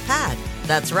 installed with pad.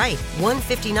 That's right,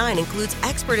 $159 includes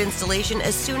expert installation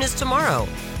as soon as tomorrow.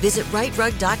 Visit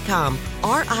rightrug.com,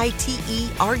 RITERUG.com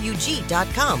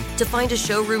to find a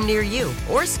showroom near you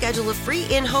or schedule a free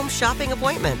in-home shopping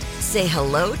appointment. Say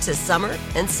hello to summer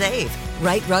and save.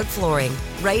 Right Rug Flooring,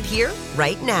 right here,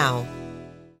 right now.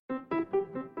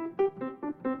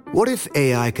 What if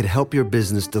AI could help your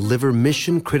business deliver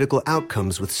mission-critical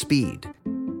outcomes with speed?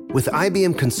 With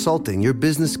IBM Consulting, your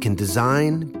business can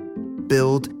design,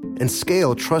 build, and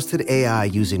scale trusted AI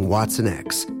using Watson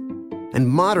X and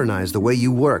modernize the way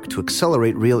you work to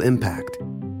accelerate real impact.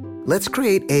 Let's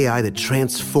create AI that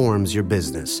transforms your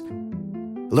business.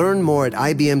 Learn more at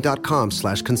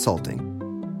ibm.com/consulting.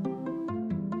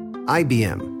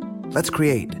 IBM. Let's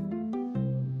create.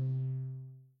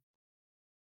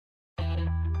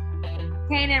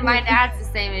 Kanan, my dad's the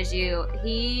same as you.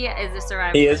 He is a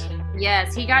survivor. He is?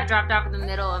 Yes, he got dropped off in the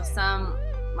middle of some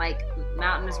like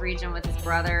mountainous region with his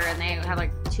brother, and they had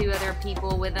like 2 other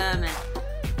people with them, and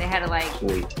they had to like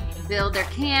build their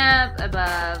camp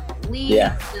above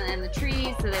leaves and the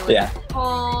trees so they wouldn't get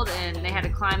cold, and they had to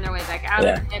climb their way back out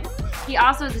of it. He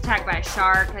also was attacked by a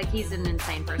shark. Like, he's an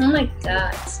insane person. Oh my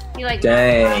God. He like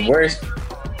dang. Where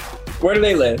do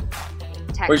they live?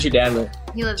 Texas. Where's your dad live?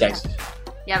 He lives Texas. in Texas.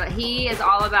 Yeah, but he is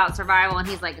all about survival, and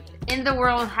he's like, if the end of the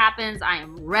world happens, I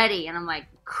am ready. And I'm like,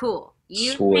 cool.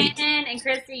 You, Kanan, and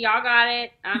Christy, y'all got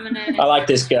it. I'm gonna. I like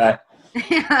this guy.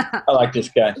 I like this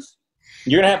guy.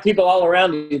 You're gonna have people all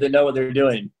around you that know what they're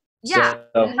doing. Yeah,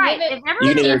 so, right.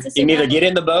 You can either get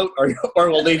in the boat or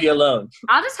we'll leave you alone.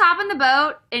 I'll just hop in the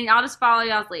boat and I'll just follow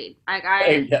y'all's lead. Like,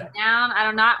 I'm down. I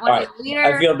do not want to be the leader.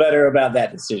 I feel better about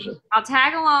that decision. I'll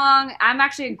tag along. I'm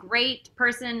actually a great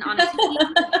person on a team.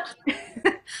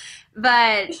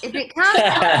 But if it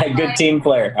comes good team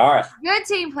player. All right. Good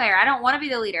team player. I don't want to be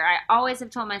the leader. I always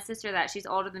have told my sister that. She's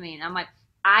older than me. And I'm like,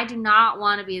 I do not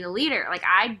want to be the leader. Like,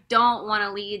 I don't want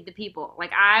to lead the people.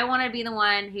 Like, I want to be the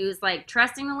one who's, like,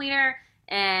 trusting the leader,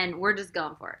 and we're just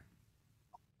going for it.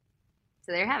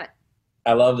 So there you have it.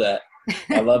 I love that.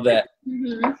 I love that.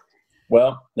 Mm-hmm.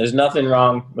 Well, there's nothing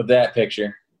wrong with that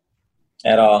picture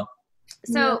at all.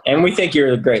 So, and we think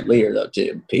you're a great leader, though,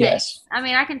 too. P.S. I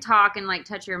mean, I can talk and, like,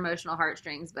 touch your emotional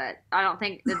heartstrings, but I don't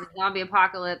think the zombie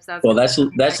apocalypse.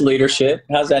 That's leadership.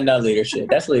 How's that not leadership?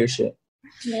 That's leadership.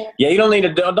 Yeah, you don't need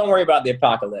to. Don't worry about the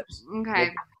apocalypse.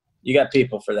 Okay. You got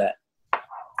people for that.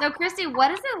 So, Christy,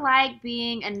 what is it like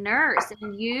being a nurse?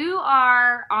 And you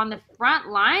are on the front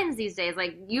lines these days.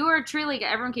 Like, you are truly,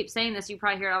 everyone keeps saying this, you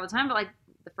probably hear it all the time, but like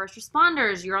the first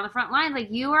responders, you're on the front lines.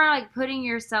 Like, you are like putting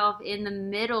yourself in the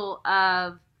middle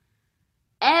of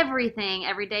everything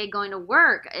every day, going to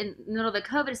work in the middle of the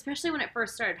COVID, especially when it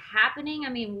first started happening. I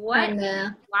mean, what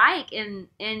like in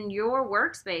your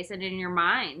workspace and in your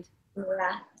mind?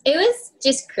 Yeah, it was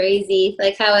just crazy,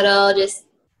 like how it all just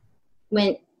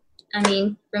went. I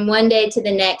mean, from one day to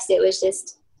the next, it was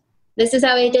just, this is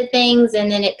how we did things, and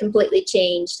then it completely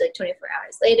changed like 24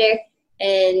 hours later.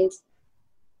 And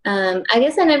I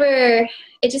guess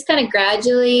it just kind of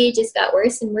gradually just got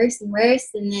worse and worse and worse.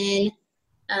 And then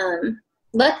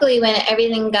luckily when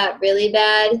everything got really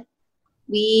bad,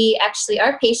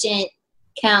 our patient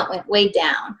count went way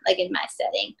down, like in my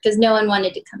setting, because no one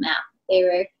wanted to come out.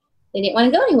 They didn't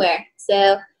want to go anywhere.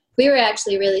 So we were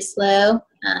actually really slow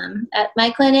at my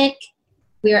clinic.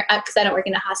 We were up because I don't work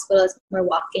in a hospital. It's more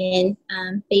walk-in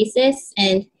basis.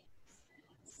 And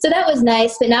so that was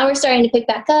nice. But now we're starting to pick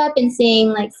back up and seeing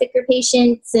like sicker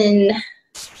patients. And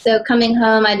so coming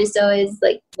home, I just always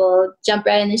will jump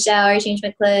right in the shower, change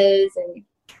my clothes. And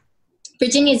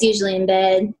Virginia's usually in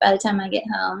bed by the time I get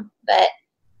home. But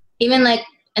even like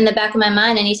in the back of my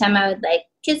mind, anytime I would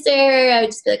kiss her, I would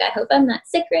just be like, I hope I'm not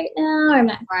sick right now, or I'm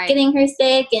not getting her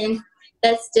sick. And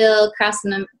that still crosses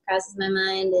my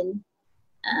mind. And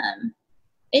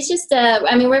it's just,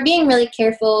 we're being really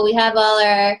careful. We have all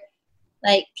our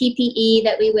PPE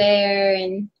that we wear,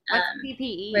 and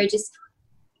PPE? We're just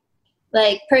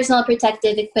personal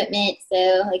protective equipment.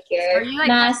 So your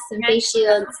masks and face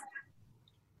shields.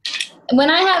 When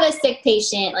I have a sick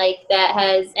patient that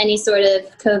has any sort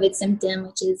of COVID symptom,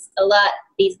 which is a lot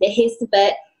these days,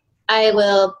 but I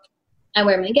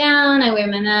wear my gown, I wear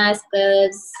my mask,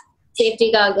 gloves,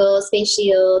 safety goggles, face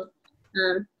shield,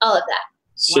 all of that.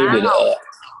 Suited up.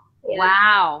 Yeah.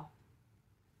 Wow.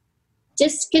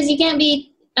 Just because you can't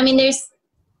be, there's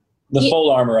the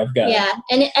full armor of God. Yeah,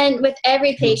 and with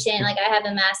every patient, I have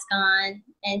a mask on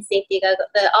and safety goggles.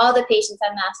 All the patients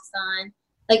have masks on.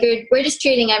 We're just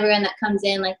treating everyone that comes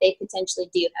in like they potentially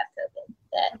do have COVID.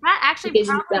 That actually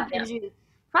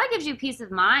probably gives you peace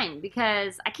of mind,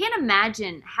 because I can't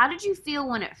imagine, how did you feel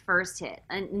when it first hit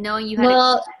and knowing you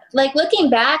had looking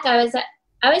back, I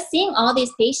was seeing all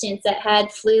these patients that had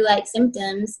flu-like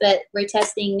symptoms but were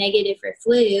testing negative for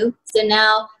flu. So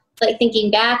now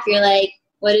thinking back, you're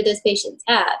what do those patients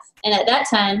have? And at that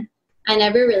time, I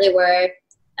never really wore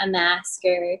a mask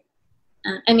or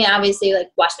obviously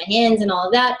wash my hands and all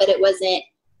of that, but it wasn't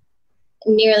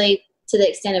nearly to the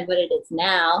extent of what it is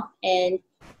now. And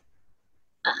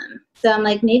so I'm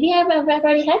maybe I've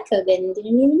already had COVID and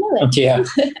didn't even know it. Yeah,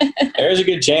 there's a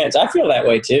good chance. I feel that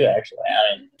way too, actually.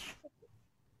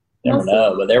 Never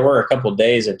know, but there were a couple of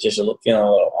days of just feeling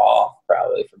a little off,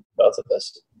 probably for both of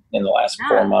us in the last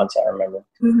 4 months. I remember.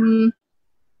 Mm-hmm.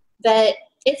 But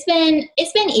it's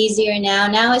been easier now.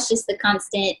 Now it's just the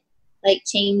constant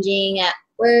changing at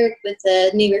work with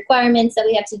the new requirements that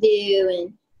we have to do,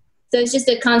 and so it's just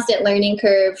a constant learning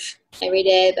curve every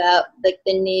day about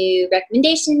the new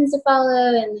recommendations to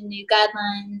follow and the new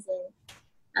guidelines,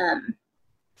 and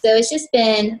so it's just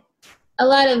been a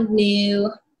lot of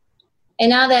new. And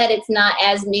now that it's not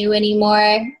as new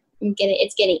anymore,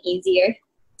 it's getting easier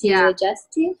to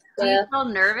adjust to. So. Do you feel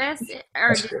nervous,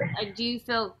 or do you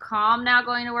feel calm now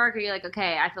going to work? Or are you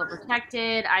okay, I feel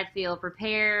protected, I feel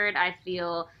prepared, I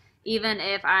feel, even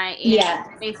if I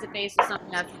am face-to-face with something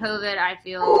that's COVID, I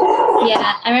feel...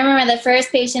 Yeah, I remember the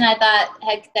first patient I thought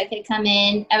that could come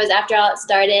in, I was after all it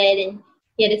started, and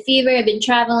he had a fever, had been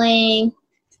traveling,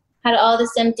 had all the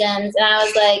symptoms, and I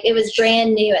was it was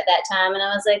brand new at that time, and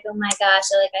I was oh my gosh,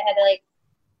 I had to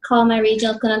call my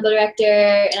regional clinical director,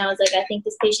 and I was I think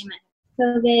this patient might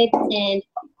have COVID, and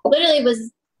literally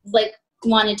was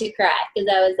wanted to cry because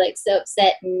I was so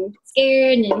upset and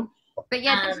scared. And but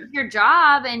yet this is your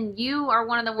job, and you are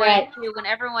one of the ones who, when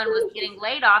everyone was getting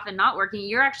laid off and not working,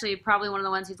 you're actually probably one of the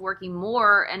ones who's working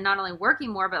more, and not only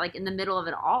working more, but in the middle of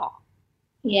it all.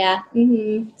 Yeah.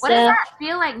 Mm-hmm. What does that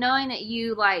feel like, knowing that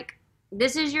you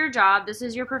this is your job, this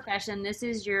is your profession, this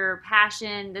is your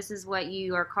passion, this is what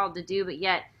you are called to do, but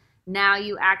yet now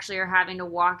you actually are having to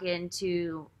walk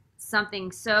into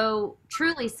something so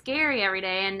truly scary every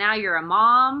day, and now you're a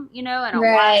mom, and a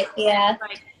wife. Yeah.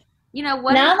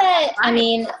 What now that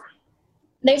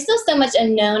there's still so much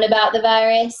unknown about the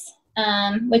virus,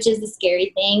 which is the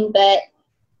scary thing, but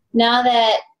now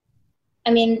that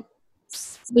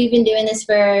we've been doing this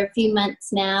for a few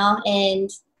months now, and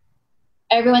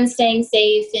everyone's staying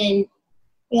safe, and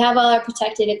we have all our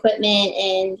protected equipment,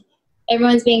 and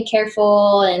everyone's being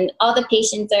careful, and all the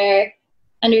patients are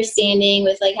understanding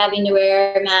with having to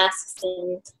wear masks,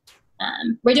 and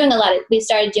we're doing we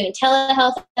started doing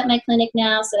telehealth at my clinic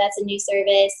now, so that's a new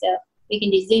service, so we can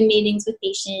do Zoom meetings with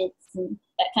patients, and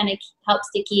that kind of helps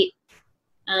to keep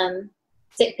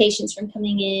sick patients from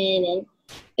coming in. And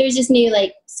there's just new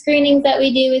screenings that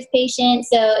we do with patients,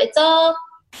 so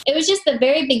it was just the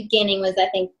very beginning was, I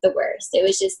think, the worst. It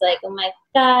was just oh my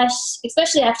gosh,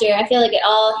 especially after, I feel it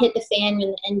all hit the fan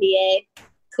when the NBA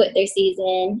quit their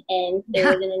season and there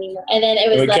wasn't any more. And then it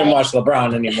was we couldn't watch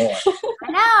LeBron anymore.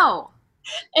 I know.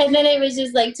 And then it was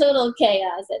just total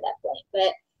chaos at that point.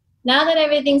 But now that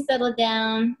everything's settled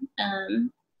down,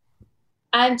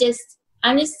 I'm just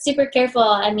super careful.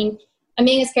 I mean, I'm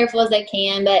being as careful as I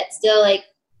can, but still, like,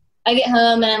 I get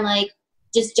home and I'm like,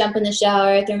 just jump in the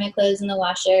shower, throw my clothes in the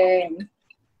washer, and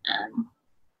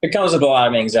it comes with a lot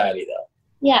of anxiety, though.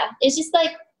 Yeah, it's just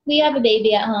like we have a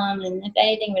baby at home, and if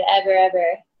anything would ever,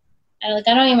 I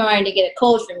don't even want her to get a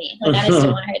cold from me. Like, I just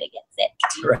don't want her to get sick.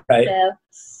 Right.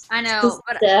 So, I know,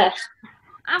 but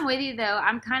I'm with you, though.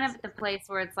 I'm kind of at the place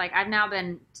where it's like I've now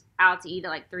been out to eat at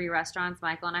like 3 restaurants,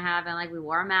 Michael and I have, and like we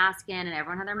wore a mask in and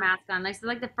everyone had their mask on. Like, so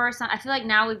like the first time, I feel like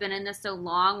now we've been in this so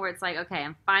long where it's like, okay,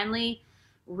 I'm finally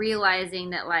realizing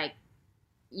that like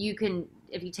you can,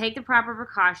 if you take the proper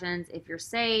precautions, if you're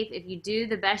safe, if you do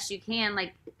the best you can,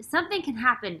 like something can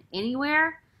happen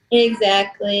anywhere.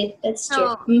 Exactly. That's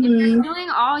so true. Mm-hmm. If you're doing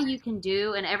all you can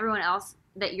do and everyone else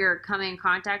that you're coming in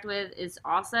contact with is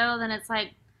also, then it's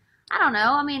like, I don't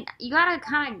know. I mean, you got to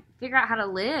kind of figure out how to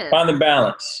live. Find the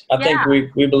balance. I think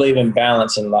we believe in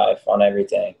balance in life on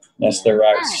everything. That's the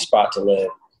right spot to live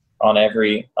on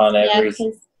every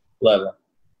level.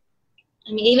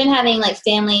 I mean, even having like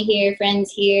family here,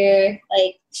 friends here,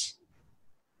 like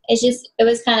it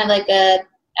was kind of like at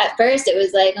first it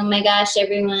was like, oh my gosh,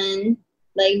 everyone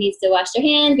like needs to wash their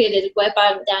hands. We had to wipe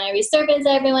down every surface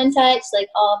everyone touched, like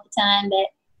all the time. But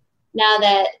now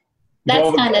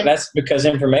that's because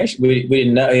information we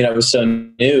didn't know, it was so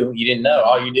new. You didn't know.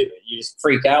 All you do, you just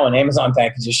freak out when Amazon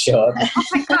packages show up. Oh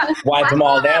my God. Wipe them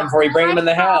all down before you bring them in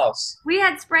the house. We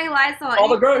had spray Lysol. All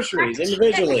the groceries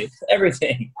individually,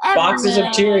 everything. Boxes of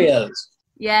Cheerios.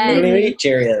 Yes. We didn't even eat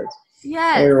Cheerios.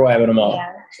 Yes. We were wiping them all.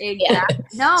 Yeah. Exactly.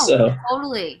 No,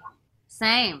 totally.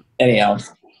 Same. Anyhow.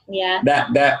 Yeah.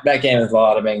 That came with a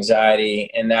lot of anxiety,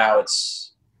 and now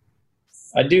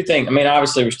I do think, I mean,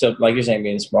 obviously we're still, like you're saying,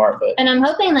 being smart, but. And I'm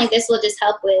hoping like this will just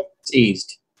help with. It's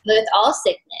eased. With all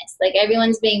sickness. Like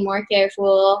everyone's being more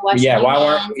careful. Washing their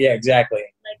hands, exactly.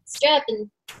 Like strep and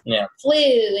flu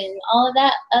and all of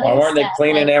that other stuff. Why weren't they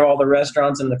cleaning all the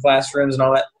restaurants and the classrooms and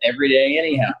all that every day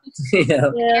anyhow?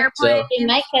 Yeah. So it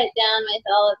might cut down with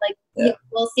all of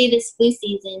we'll see this flu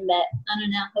season, but I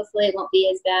don't know. Hopefully it won't be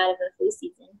as bad of a flu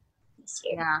season this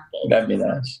year. Yeah. That'd be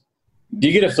nice. Do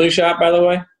you get a flu shot, by the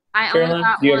way? I only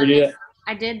got do you ever do that?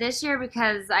 I did this year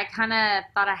because I kind of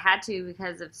thought I had to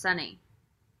because of Sunny.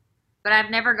 But I've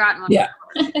never gotten one. Yeah.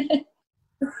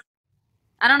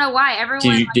 I don't know why.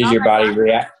 Everyone. Did your body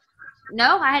react?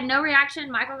 No, I had no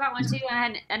reaction. Michael got one too,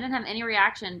 and I didn't have any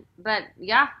reaction. But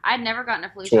yeah, I'd never gotten a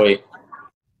flu shot.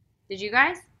 Did you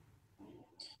guys?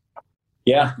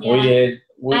 Yeah, we did.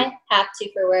 I have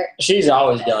to for work. She's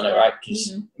always done it, right?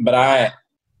 But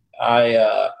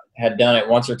I had done it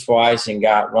once or twice and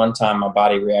got one time my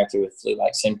body reacted with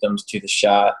flu-like symptoms to the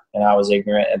shot, and I was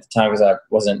ignorant at the time because I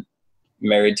wasn't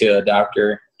married to a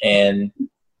doctor, and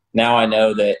now I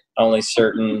know that only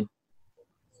certain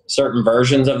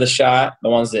versions of the shot, the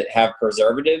ones that have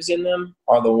preservatives in them,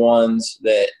 are the ones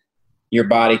that your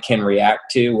body can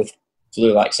react to with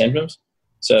flu-like symptoms.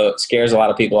 So it scares a lot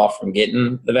of people off from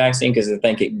getting the vaccine because they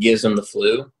think it gives them the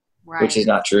flu, which is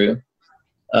not true.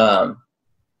 But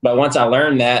once I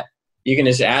learned that, you can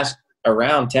just ask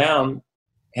around town,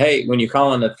 hey, when you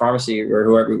call in the pharmacy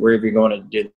or wherever you're going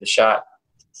to do the shot,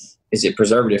 is it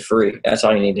preservative free? That's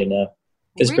all you need to know.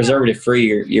 Because preservative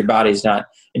free, your body's not.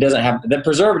 It doesn't have the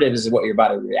preservative is what your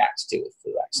body reacts to with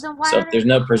flu vaccine. So if there's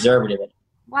no preservative in it.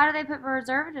 Why do they put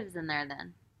preservatives in there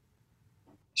then?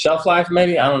 Shelf life,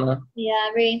 maybe. I don't know. Yeah,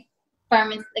 every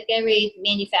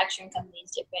manufacturing company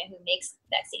is different who makes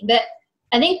the vaccine, but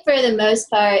I think for the most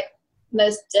part,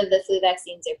 most of the flu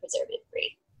vaccines are preservative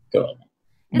free. Cool.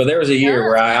 But there was a year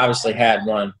where I obviously had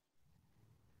one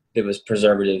that was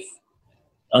preservative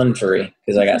unfree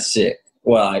because I got sick.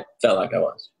 Well, I felt like I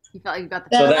was. You felt like you got the.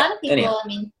 But a lot of people, I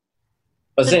mean.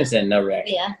 But since then, no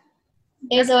reaction. Yeah,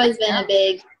 there's always been a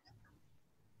big,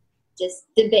 just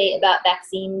debate about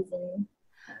vaccines and.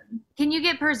 Can you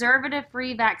get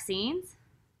preservative-free vaccines?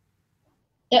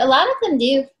 A lot of them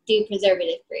do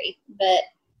preservative-free, but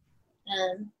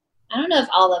I don't know if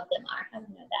all of them are. I don't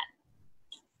know that.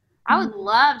 I would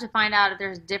love to find out if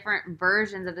there's different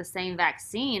versions of the same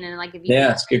vaccine, and like if you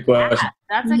that's a good question.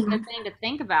 That's a good thing to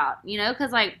think about,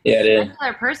 because like a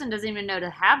regular person doesn't even know to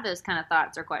have those kind of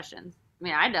thoughts or questions. I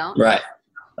mean, I don't. Right.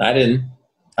 I didn't.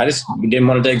 I just didn't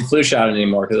want to take the flu shot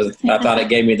anymore because I thought it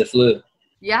gave me the flu.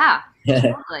 Yeah.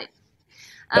 Totally.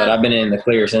 But I've been in the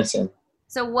clear since then.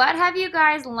 So what have you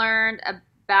guys learned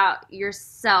about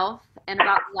yourself and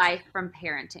about life from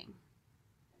parenting?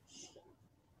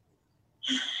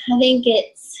 I think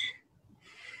I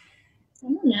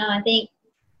don't know. I think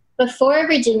before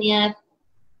Virginia,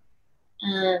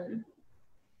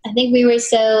 I think we were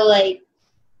so like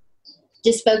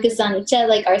just focused on each other,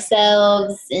 like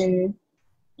ourselves and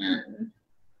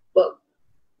what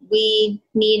we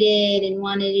needed and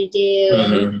wanted to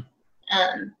do.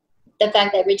 And the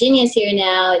fact that Virginia's here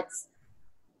now, it's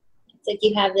like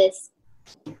you have this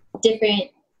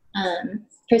different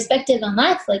perspective on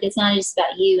life. Like it's not just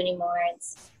about you anymore.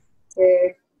 It's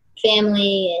your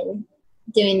family and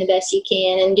doing the best you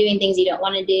can and doing things you don't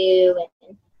want to do.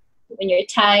 And when you're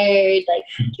tired, like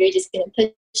you're just going to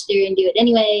push through and do it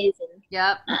anyways. And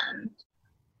yep.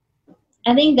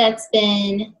 I think that's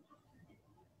been,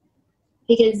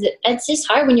 because it's just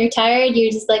hard when you're tired.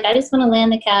 You're just like, I just want to lay on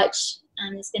the couch.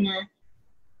 I'm just going to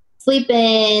sleep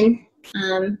in.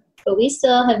 But we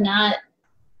still have not,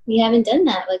 we haven't done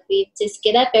that. Like we just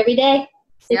get up every day.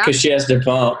 Because she has to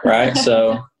pump, right?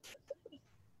 So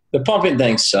the pumping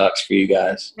thing sucks for you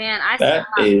guys. Man, I'm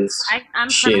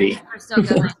shitty. Still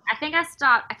going. I think I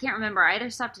stopped. I can't remember. I either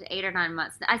stopped at 8 or 9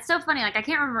 months. It's so funny. Like I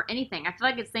can't remember anything. I feel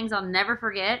like it's things I'll never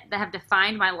forget that have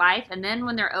defined my life. And then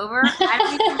when they're over,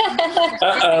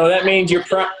 that means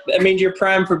you're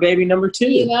primed for baby number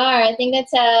 2. You are. I think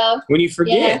that's how. When you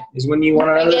forget is when you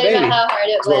want another baby. How hard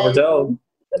it that's was. What we're told.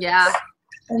 Yeah.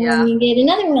 And then you get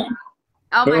another one.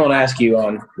 Oh we won't ask you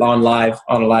on a live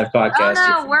podcast.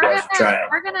 Oh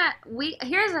no,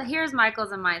 here's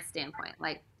Michael's and my standpoint.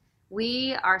 Like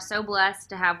we are so blessed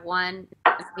to have one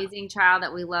amazing child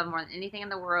that we love more than anything in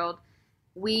the world.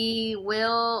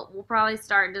 We'll probably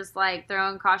start just like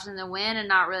throwing caution in the wind and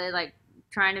not really like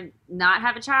trying to not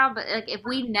have a child. But like if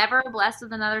we never are blessed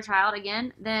with another child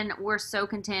again, then we're so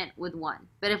content with one.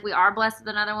 But if we are blessed with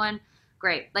another one,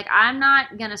 great. Like I'm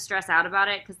not gonna stress out about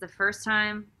it because the first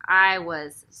time I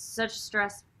was such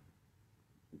stress.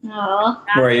 Aww.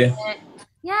 Were you?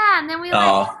 Yeah, and then we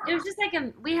like it was just like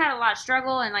we had a lot of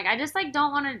struggle and like I just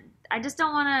don't want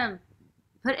to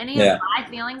put any of my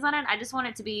feelings on it. I just want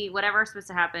it to be whatever's supposed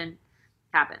to happen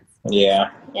happens.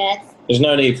 Yeah. Yes. There's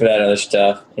no need for that other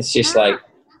stuff. It's just like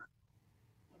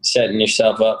setting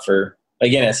yourself up for,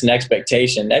 again, it's an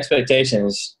expectation.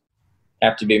 Expectations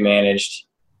have to be managed.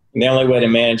 And the only way to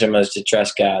manage them is to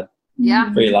trust God.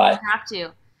 Yeah. For your life. You have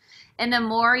to. And the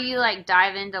more you like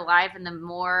dive into life and the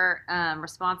more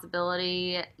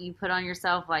responsibility you put on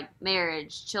yourself, like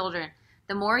marriage, children,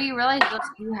 the more you realize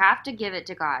you have to give it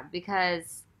to God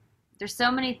because there's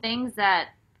so many things that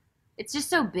it's just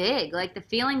so big. Like the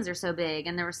feelings are so big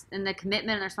and the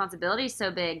commitment and the responsibility is so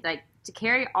big. Like to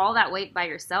carry all that weight by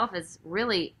yourself is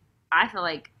really, I feel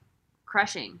like,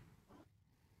 crushing.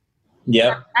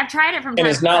 Yep. I've tried it from time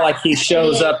and it's not like he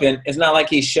shows up in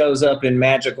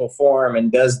magical form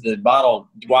and washes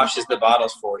the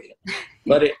bottles for you.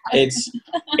 But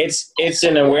it's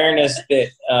an awareness that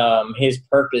his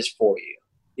purpose for you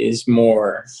is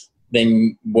more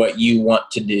than what you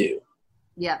want to do.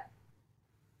 Yep.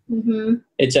 Mm-hmm.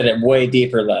 It's at a way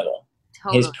deeper level.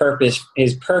 Totally.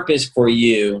 His purpose for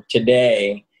you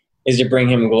today is to bring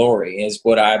him glory, is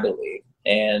what I believe.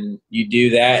 And you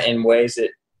do that in ways that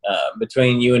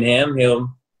between you and him,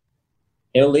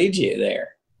 he'll lead you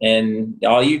there. And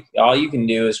all you can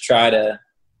do is try to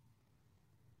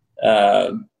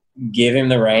give him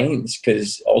the reins,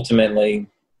 because ultimately,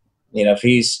 you know, if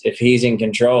he's in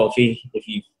control, if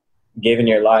you've given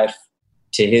your life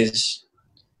to his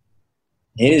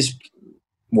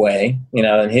way, you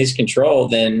know, and his control,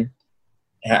 then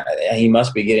he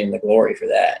must be getting the glory for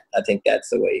that. I think that's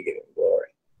the way you give him glory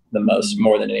the most,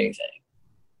 more than anything.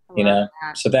 You know,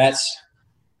 so that's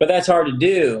hard to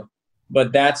do,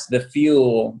 but that's the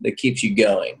fuel that keeps you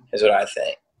going, is what I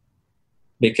think,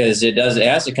 because it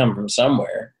has to come from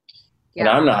somewhere. Yeah. And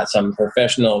I'm not some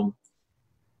professional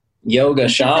yoga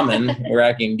shaman where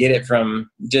I can get it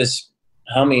from just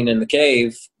humming in the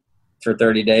cave for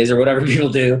 30 days or whatever people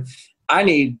do. I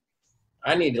need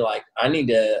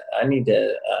to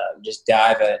just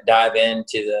dive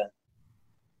into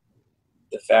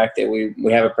the fact that we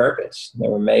have a purpose, that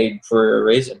we're made for a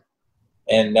reason.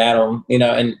 And that'll, you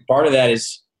know, and part of that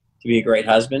is to be a great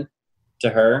husband to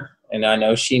her. And I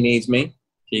know she needs me.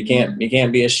 You can't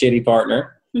be a shitty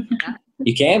partner.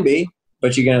 You can be,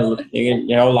 but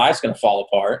life's going to fall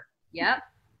apart. Yep.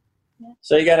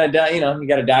 So you got to die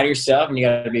to yourself, and you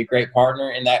got to be a great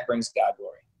partner. And that brings God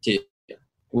glory too,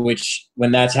 which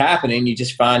when that's happening, you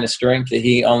just find the strength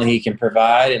that only he can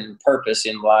provide, and purpose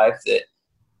in life that.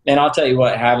 And I'll tell you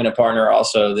what, having a partner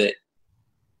also that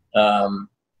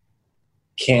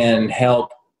can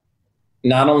help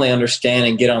not only understand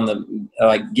and get on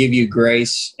give you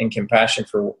grace and compassion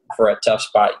for a tough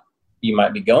spot you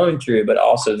might be going through, but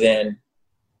also then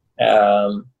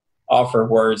offer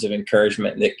words of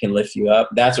encouragement that can lift you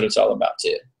up. That's what it's all about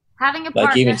too. Having a Like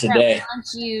partner even today. that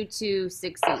wants you to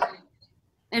succeed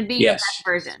and be your Yes. best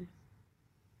version.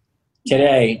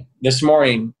 Today, this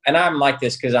morning, and I'm like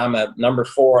this because I'm a number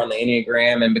 4 on the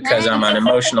Enneagram and because I'm an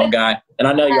emotional guy. And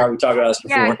I know you already talked about this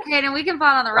before. Yeah, okay, and we can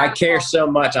fall on the I rabbit care hole. so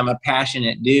much. I'm a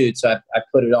passionate dude, so I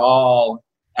put it all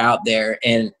out there,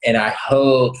 and I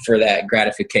hope for that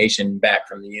gratification back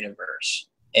from the universe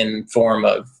in form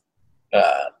of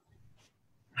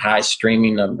high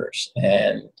streaming numbers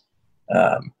and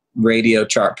radio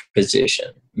chart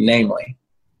position, namely.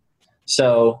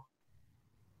 So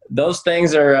those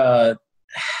things are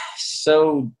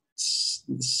so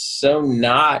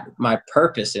not my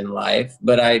purpose in life,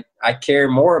 but I care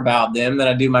more about them than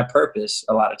I do my purpose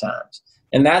a lot of times.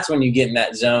 And that's when you get in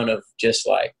that zone of just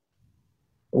like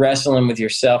wrestling with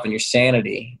yourself and your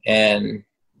sanity. And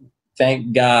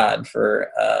thank God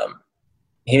for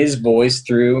his voice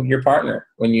through your partner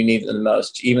when you need it the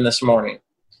most. Even this morning,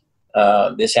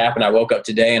 this happened. I woke up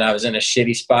today and I was in a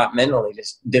shitty spot mentally,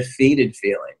 just defeated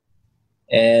feeling.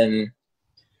 And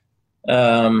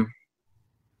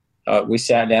we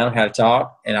sat down, had a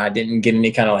talk, and I didn't get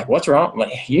any kind of like, what's wrong?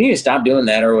 Like, you need to stop doing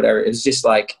that or whatever. It was just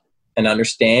like an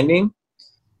understanding.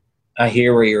 I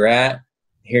hear where you're at.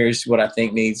 Here's what I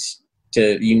think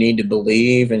you need to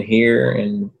believe and hear,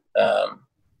 and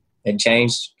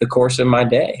changed the course of my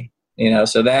day.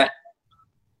 So that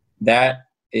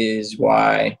is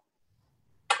why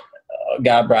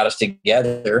God brought us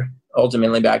together.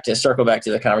 Ultimately, circle back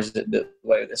to the conversation, the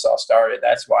way this all started.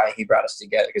 That's why he brought us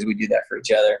together, because we do that for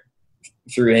each other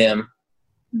through him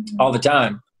all the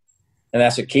time. And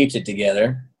that's what keeps it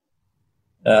together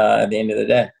at the end of the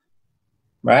day.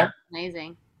 Right?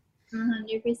 Amazing.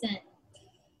 100%.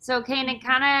 So, Kanan,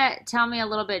 kind of tell me a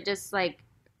little bit, just like,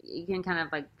 you can kind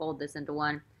of like fold this into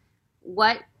one,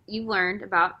 what you learned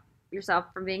about yourself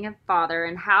from being a father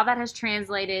and how that has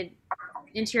translated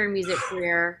into your music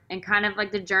career and kind of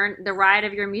like the ride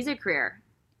of your music career.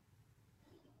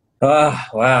 Oh,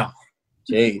 wow.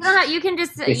 Jeez. You can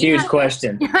just a huge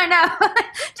question. I know.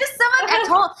 Just someone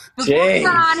before we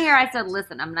got on here, I said,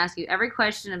 listen, I'm gonna ask you every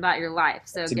question about your life.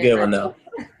 So it's a good one though.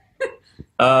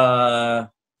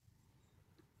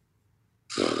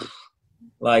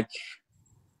 Like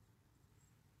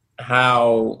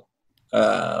how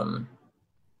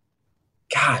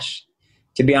gosh,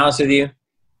 to be honest with you,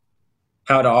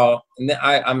 how it all, and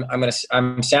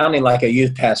I'm sounding like a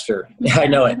youth pastor. I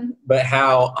know it, but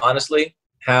how honestly,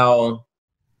 how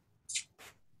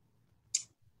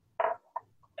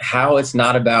it's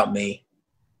not about me,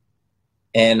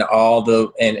 and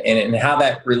and how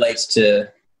that relates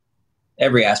to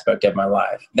every aspect of my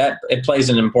life. That it plays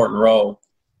an important role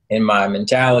in my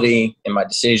mentality, in my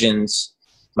decisions,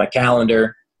 my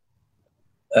calendar,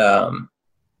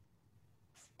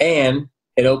 and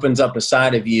it opens up a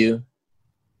side of you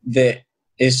that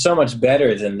is so much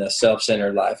better than the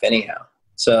self-centered life anyhow.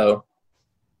 So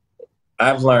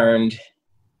I've learned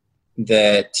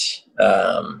that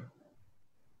I'm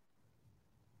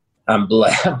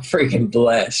freaking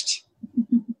blessed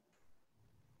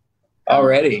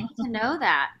already. To know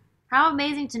that. How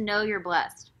amazing to know you're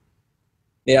blessed.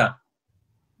 Yeah.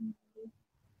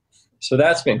 So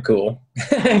that's been cool.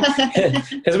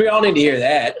 Because we all need to hear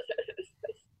that.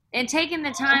 And taking the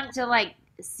time to like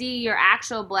see your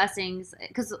actual blessings,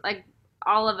 because like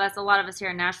a lot of us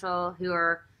here in Nashville who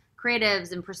are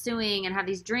creatives and pursuing and have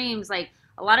these dreams, like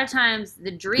a lot of times the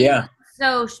dream is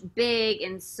so big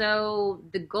and so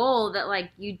the goal that like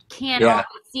you can't always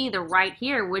see the right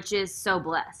here, which is so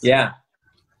blessed. Yeah.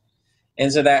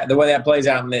 And so that the way that plays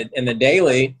out in the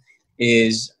daily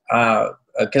is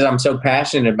because I'm so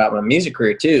passionate about my music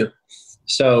career too.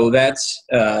 So that's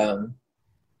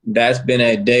been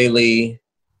a daily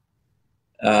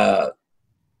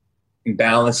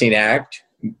balancing act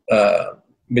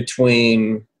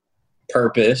between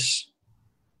purpose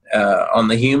on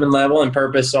the human level and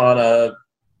purpose on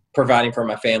providing for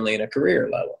my family in a career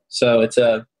level. So it's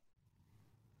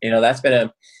that's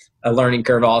been a learning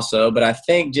curve also. But I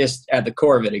think just at the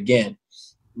core of it, again,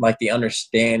 like the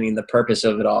understanding the purpose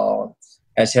of it all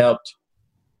has helped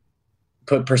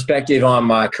put perspective on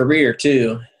my career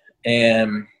too.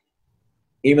 And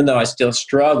even though I still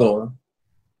struggle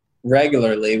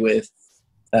regularly with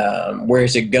where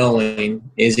is it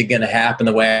going? Is it going to happen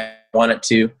the way I want it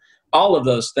to? All of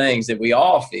those things that we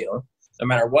all feel, no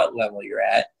matter what level you're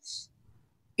at,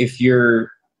 if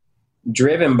you're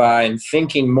driven by and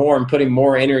thinking more and putting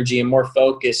more energy and more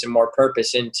focus and more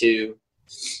purpose into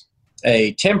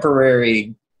a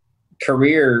temporary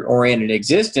career-oriented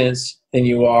existence than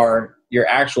you are your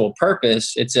actual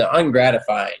purpose, it's an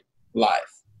ungratifying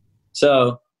life.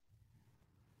 So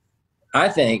I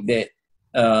think that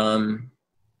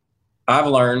I've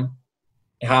learned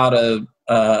how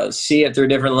to see it through a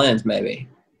different lens, maybe,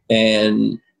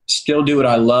 and still do what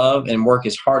I love and work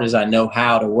as hard as I know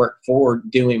how to work for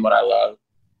doing what I love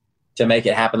to make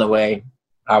it happen the way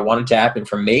I want it to happen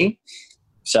for me,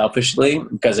 selfishly,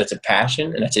 because it's a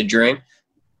passion and it's a dream,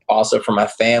 also for my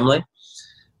family.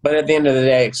 But at the end of the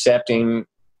day, accepting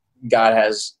God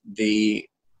has the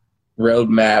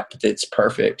roadmap that's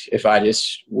perfect if I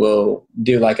just will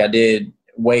do like I did,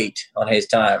 wait on his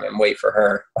time and wait for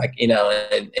her, like, you know,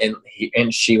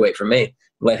 and she wait for me.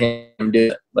 Let him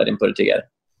do it. Let him put it together.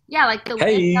 Yeah, like the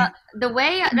way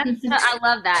I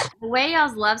love that. The way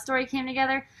y'all's love story came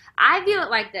together, I view it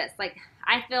like this. Like,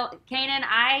 I feel, Kanan,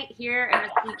 I hear and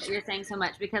receive what you're saying so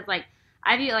much, because, like,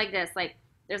 I view it like this. Like,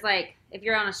 there's, like, if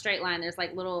you're on a straight line, there's,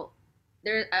 like, little,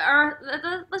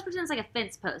 let's pretend it's like a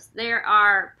fence post. There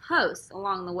are posts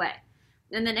along the way.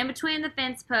 And then in between the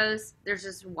fence posts, there's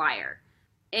just wire.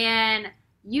 And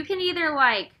you can either,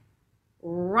 like,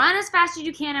 run as fast as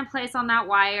you can in place on that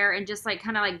wire and just, like,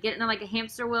 kind of, like, get into, like, a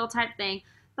hamster wheel type thing.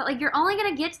 But, like, you're only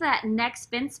going to get to that next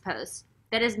fence post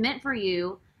that is meant for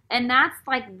you. And that's,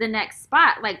 like, the next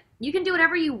spot. Like, you can do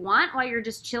whatever you want while you're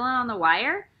just chilling on the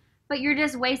wire, but you're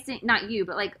just wasting, not you,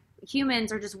 but, like,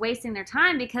 humans are just wasting their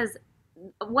time, because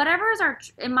whatever is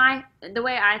the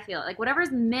way I feel, like, whatever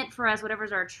is meant for us, whatever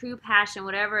is our true passion,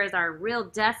 whatever is our real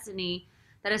destiny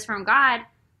that is from God,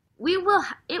 it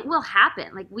will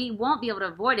happen. Like, we won't be able to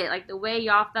avoid it. Like, the way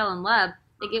y'all fell in love,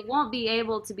 like, it won't be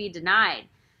able to be denied.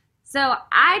 So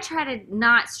I try to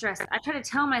not stress. I try to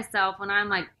tell myself when I'm,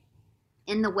 like,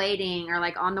 in the waiting or,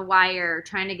 like, on the wire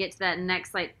trying to get to that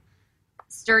next, like,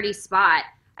 sturdy spot,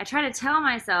 I try to tell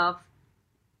myself,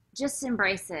 just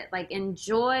embrace it. Like,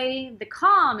 enjoy the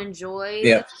calm, enjoy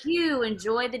the view,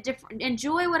 enjoy the different,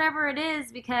 enjoy whatever it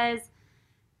is, because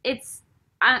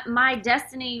my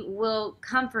destiny will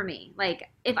come for me. Like,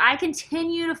 if I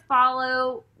continue to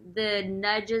follow the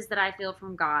nudges that I feel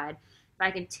from God, if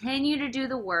I continue to do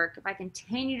the work, if I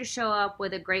continue to show up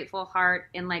with a grateful heart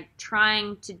and, like,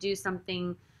 trying to do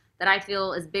something that I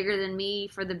feel is bigger than me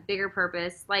for the bigger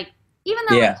purpose, like, even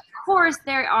though, of course,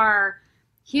 there are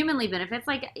humanly benefits,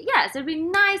 like, yes, it'd be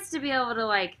nice to be able to,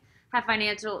 like, have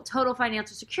total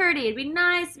financial security. It'd be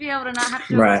nice to be able to not have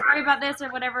to worry about this or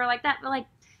whatever like that. But, like,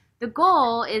 the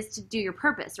goal is to do your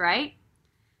purpose, right?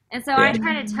 And so I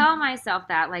try to tell myself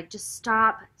that, like, just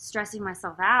stop stressing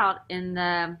myself out in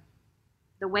the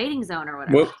waiting zone or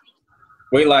whatever. Well,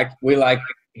 we like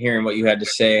hearing what you had to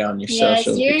say on your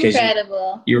socials. Yes, you're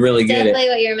incredible. You're really good. Definitely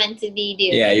what you're meant to be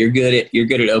doing. Yeah, you're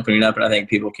good at opening up, and I think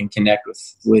people can connect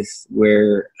with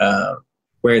where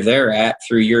they're at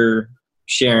through your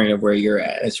sharing of where you're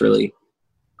at. It's really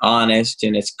honest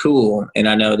and it's cool, and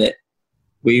I know that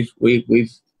we've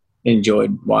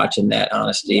enjoyed watching that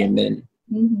honesty and been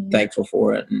thankful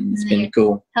for it, and it's been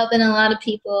cool. Helping a lot of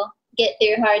people get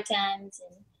through hard times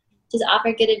and just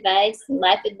offer good advice and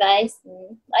life advice.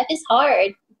 And life is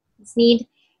hard. You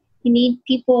need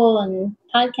people and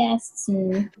podcasts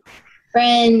and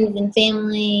friends and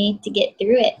family to get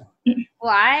through it.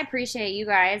 Well, I appreciate you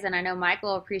guys, and I know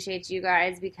Michael appreciates you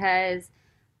guys, because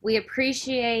we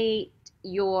appreciate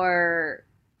your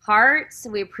hearts.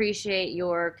 We appreciate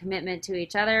your commitment to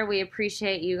each other. We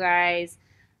appreciate you guys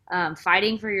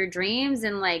fighting for your dreams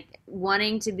and, like,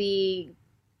 wanting to be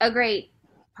a great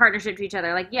partnership to each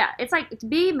other. Like, yeah, it's like, to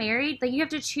be married, like, you have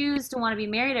to choose to want to be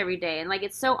married every day, and, like,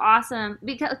 it's so awesome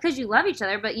because you love each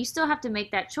other, but you still have to make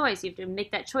that choice. You have to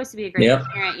make that choice to be a great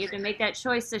parent. You have to make that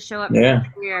choice to show up for your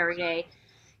career every day.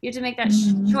 You have to make that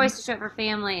choice to show up for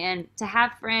family, and to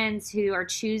have friends who are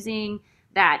choosing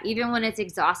that, even when it's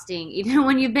exhausting, even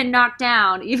when you've been knocked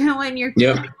down, even when you're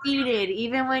defeated,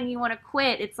 even when you want to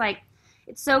quit. It's like,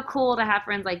 it's so cool to have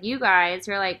friends like you guys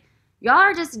who are like, y'all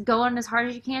are just going as hard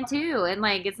as you can too. And,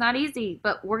 like, it's not easy,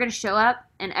 but we're going to show up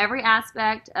in every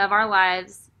aspect of our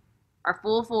lives, our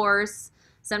full force.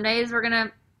 Some days we're going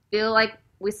to feel like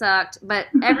we sucked, but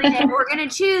every day we're going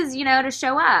to choose, to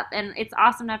show up. And it's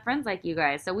awesome to have friends like you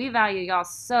guys. So we value y'all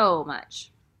so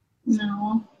much.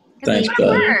 No. Thanks,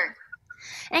 buddy.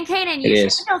 And Kanan, you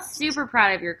should feel super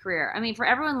proud of your career. I mean, for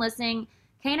everyone listening,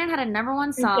 Kanan had a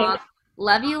 #1 song,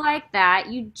 "Love You Like That."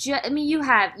 You've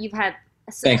had.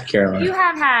 Thanks, Caroline. You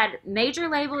have had major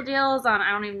label deals on,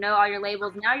 I don't even know all your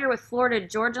labels. Now you're with Florida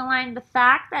Georgia Line. The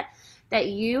fact that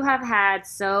you have had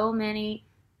so many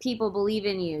people believe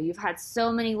in you. You've had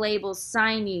so many labels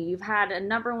sign you. You've had a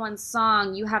 #1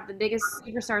 song. You have the biggest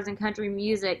superstars in country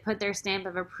music put their stamp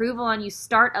of approval on you.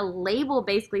 Start a label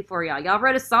basically for y'all. Y'all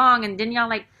wrote a song, and didn't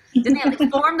they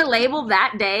form the label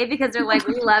that day because they're like,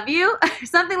 we love you? Or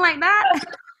something like that?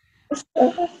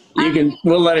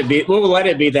 We'll let it be. We'll let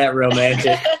it be that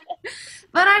romantic.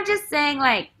 But I'm just saying,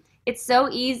 like, it's so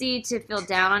easy to feel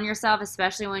down on yourself,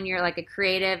 especially when you're like a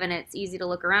creative, and it's easy to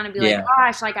look around and be like,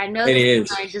 gosh, like I know this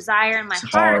is my desire in my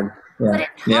heart. Yeah. But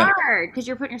it's hard because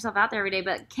you're putting yourself out there every day.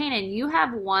 But Kanan, you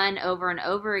have won over and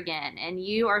over again, and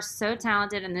you are so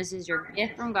talented, and this is your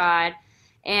gift from God.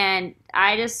 And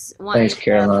I just want Thanks,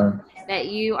 Caroline, that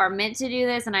you are meant to do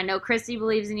this. And I know Christy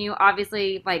believes in you,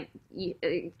 obviously, like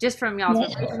just from y'all's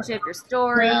relationship, your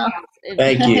story,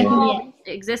 thank you,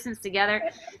 existence together.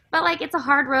 But like, it's a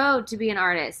hard road to be an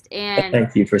artist. And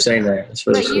thank you for saying that. It's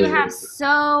really but you have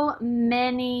so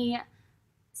many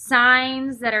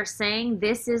signs that are saying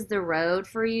this is the road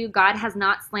for you. God has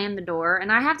not slammed the door.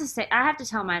 And I have to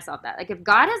tell myself that, like, if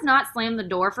God has not slammed the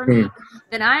door for me,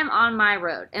 then I am on my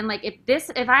road. And like,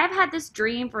 if I have had this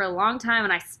dream for a long time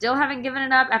and I still haven't given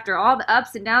it up after all the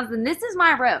ups and downs, then this is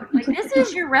my road. Like, this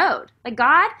is your road. Like,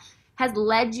 God has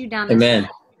led you down this road,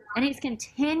 and he's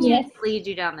continued to lead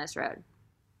you down this road.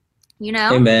 You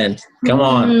know? Amen. Come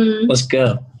on. Let's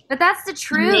go. But that's the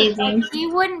truth. Like, he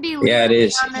wouldn't be leading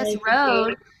you down this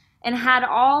road and had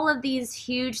all of these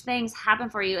huge things happen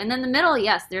for you. And then the middle,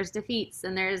 yes, there's defeats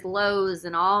and there's lows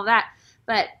and all of that.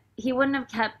 But he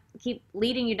wouldn't have keep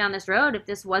leading you down this road if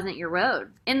this wasn't your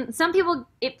road. And some people,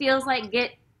 it feels like, get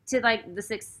to like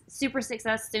the super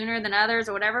success sooner than others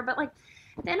or whatever. But like,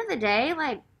 at the end of the day,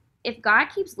 like, if God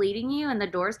keeps leading you and the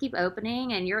doors keep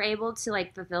opening and you're able to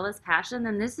like fulfill his passion,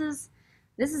 then this is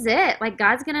it. Like,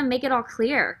 God's going to make it all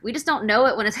clear. We just don't know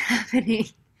it when it's happening.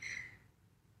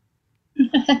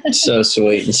 So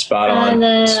sweet and spot on.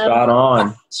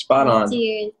 Spot on.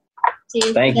 Cheers.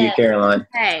 Thank you, Caroline.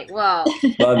 Hey, well.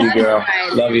 Love you, girl.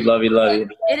 Love you.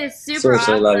 It is super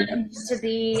awesome to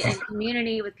be in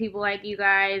community with people like you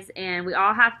guys. And we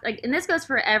all have, like, and this goes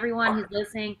for everyone who's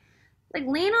listening. Like,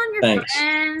 lean on your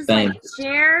friends. Like,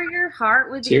 share your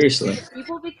heart with these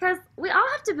people, because we all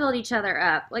have to build each other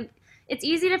up. Like, it's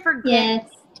easy to forget. Yes.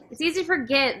 It's easy to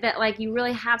forget that, like, you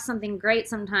really have something great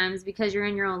sometimes because you're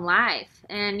in your own life,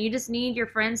 and you just need your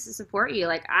friends to support you.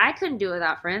 Like, I couldn't do it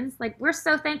without friends. Like, we're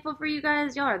so thankful for you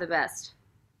guys. Y'all are the best.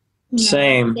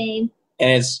 Same.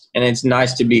 And it's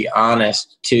nice to be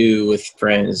honest too with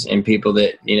friends and people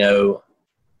that you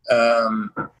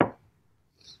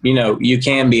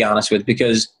can be honest with,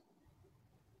 because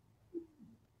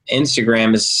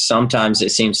Instagram is sometimes,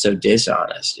 it seems so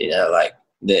dishonest. Like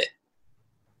that.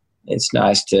 It's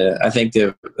nice to. I think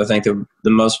the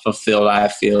most fulfilled I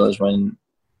feel is when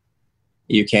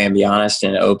you can be honest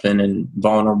and open and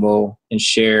vulnerable and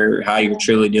share how you're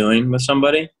truly doing with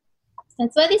somebody.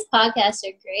 That's why these podcasts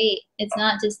are great. It's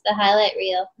not just the highlight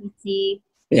reel. You see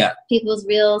people's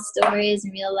real stories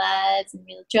and real lives and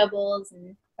real troubles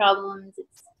and problems.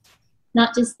 It's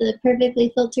not just the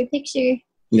perfectly filtered picture.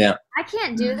 Yeah. I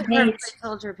can't do the perfect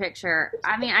filter picture.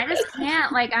 I mean, I just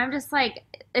can't. Like, I'm just like,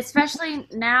 especially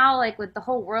now, like with the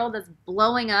whole world that's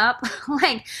blowing up.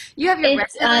 Like, you have your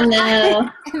I know.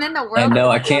 And then the world. I know.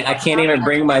 I can't even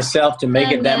bring myself to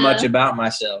make it that much about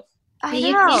myself. I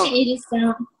know. You just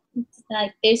don't. It's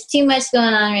like, there's too much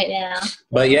going on right now.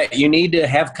 But yeah, you need to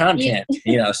have content.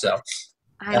 So.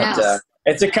 I know.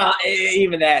 That's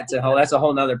a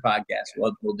whole nother podcast.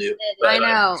 We'll do. But, I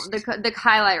know the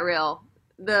highlight reel.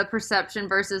 The perception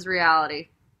versus reality.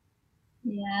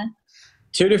 Yeah.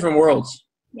 Two different worlds.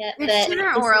 Yeah, it's two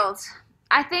different worlds.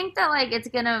 I think that, like, it's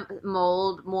gonna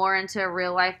mold more into a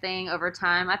real life thing over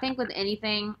time. I think with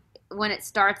anything, when it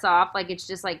starts off, like, it's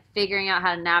just like figuring out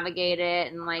how to navigate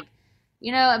it and, like,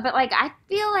 but like, I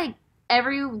feel like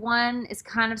everyone is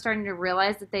kind of starting to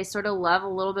realize that they sort of love a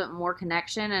little bit more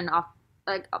connection and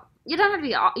like, you don't have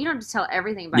to tell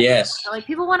everything about yourself. Like,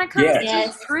 people want to kind of see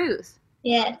the truth.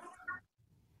 Yeah.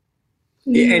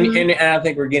 Yeah, and I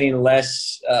think we're getting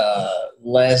less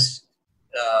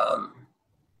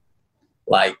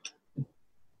like,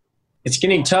 it's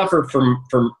getting tougher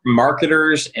for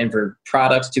marketers and for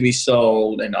products to be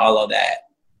sold and all of that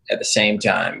at the same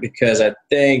time, because I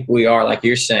think we are, like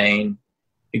you're saying,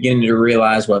 beginning to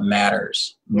realize what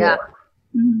matters more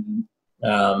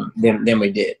than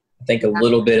we did. I think a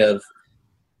little bit of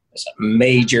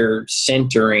major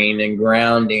centering and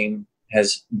grounding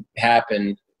has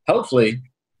happened. Hopefully,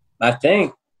 I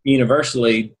think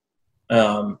universally,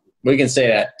 we can say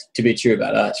that to be true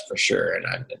about us for sure. And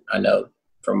I know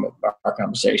from our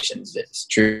conversations that it's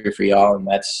true for y'all, and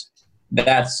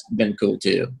that's been cool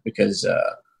too, because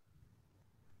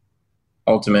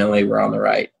ultimately we're on the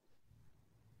right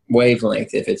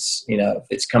wavelength if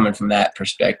it's coming from that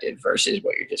perspective versus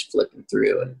what you're just flipping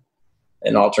through and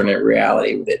an alternate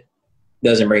reality that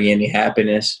doesn't bring you any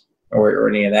happiness or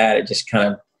any of that. It just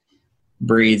kind of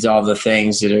breeds all the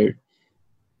things that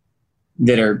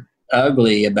are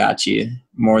ugly about you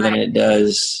more than it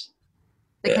does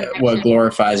what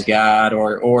glorifies God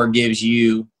or gives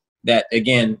you that.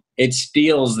 Again, it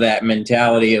steals that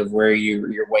mentality of where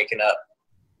you're waking up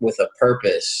with a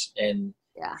purpose and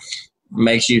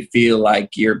makes you feel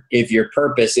like if your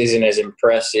purpose isn't as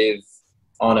impressive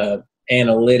on a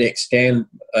analytic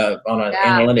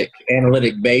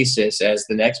analytic basis as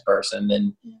the next person,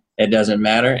 then it doesn't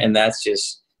matter. And that's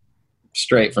just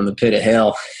straight from the pit of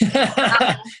hell.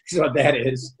 Is what that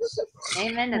is.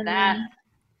 Amen to that.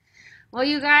 Well,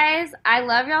 you guys, I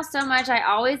love y'all so much. I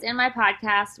always end my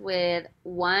podcast with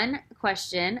one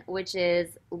question, which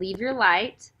is leave your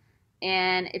light.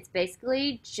 And it's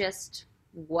basically just,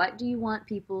 what do you want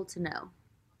people to know?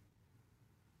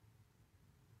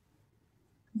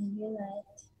 Leave your light.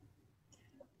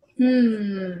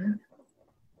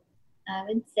 I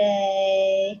would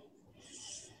say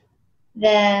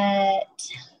that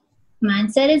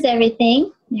mindset is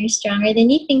everything. You're stronger than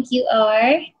you think you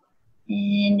are.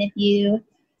 And if you,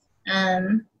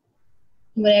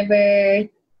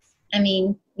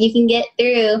 you can get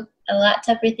through a lot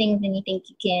tougher things than you think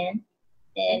you can.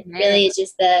 And really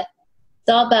it's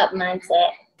all about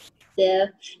mindset. So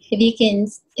if you can,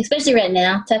 especially right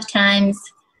now, tough times,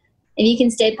 if you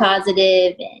can stay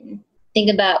positive and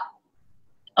think about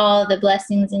all the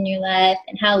blessings in your life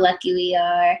and how lucky we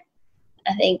are,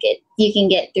 I think you can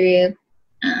get through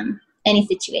any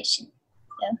situation.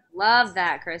 So. Love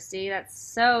that, Christy. That's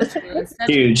so true. It's such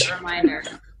Huge. a good reminder.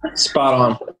 Spot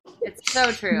on. It's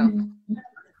so true.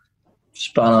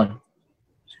 Spot on.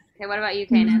 Okay, what about you,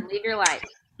 Kanan? Leave your light.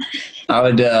 I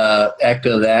would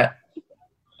echo that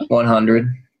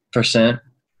 100%.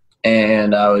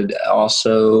 And I would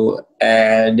also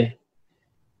add,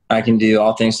 I can do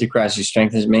all things through Christ who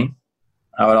strengthens me.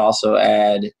 I would also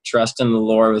add, trust in the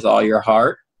Lord with all your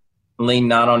heart. Lean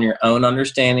not on your own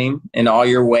understanding. In all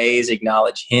your ways,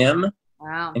 acknowledge Him.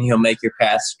 Wow. And He'll make your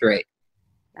path straight.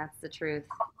 That's the truth.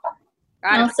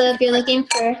 Also, if you're looking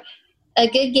for a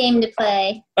good game to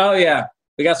play. Oh, yeah.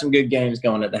 We got some good games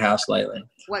going at the house lately.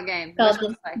 What game? Called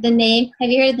the Name. Have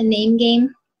you heard of the Name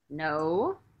game?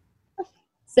 No.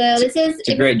 So this is... It's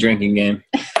a great drinking game.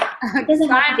 It doesn't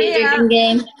have to be a drinking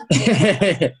game.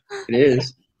 It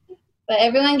is. But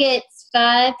everyone gets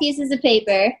 5 pieces of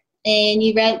paper, and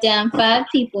you write down 5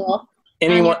 people.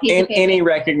 Any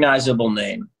recognizable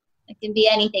name. It can be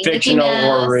anything. Fictional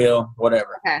or real,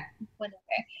 whatever. Okay. Whatever.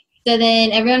 So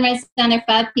then everyone writes down their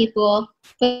 5 people,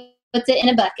 puts it in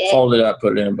a bucket. Fold it up,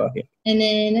 put it in a bucket. And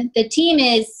then the team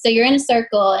is, so you're in a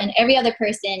circle, and every other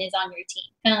person is on your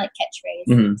team. Kind of like catchphrase.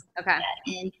 Mm-hmm. Okay.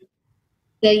 And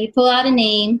so you pull out a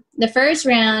name. The first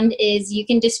round is you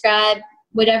can describe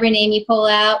whatever name you pull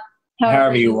out.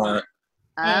 However you want.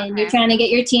 And you're trying to get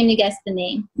your team to guess the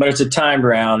name. But it's a timed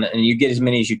round, and you get as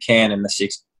many as you can in the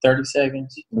 30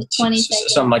 seconds? 20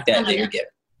 seconds. Something like that you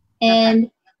get. And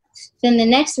then the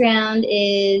next round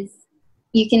is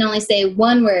you can only say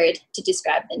one word to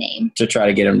describe the name. To try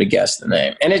to get them to guess the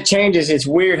name. And it changes. It's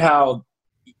weird how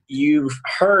you've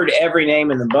heard every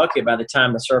name in the bucket by the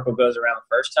time the circle goes around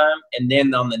the first time. And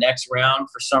then on the next round,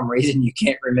 for some reason, you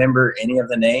can't remember any of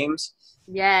the names.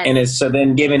 Yes. And so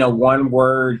then giving a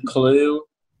one-word clue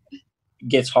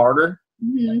gets harder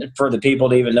for the people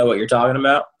to even know what you're talking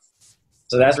about.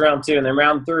 So that's round 2. And then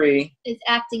round 3 is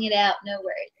acting it out, no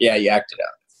words. Yeah, you act it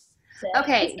out. So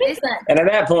okay. And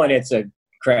at that point, it's a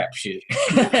crapshoot.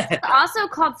 It's also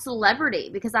called Celebrity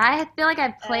because I feel like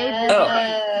I've played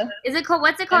this. Is it called?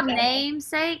 What's it called? Okay.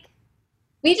 Namesake.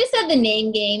 We just said the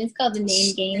name game. It's called the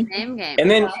name game. Name game. And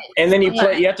then you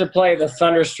play. You have to play the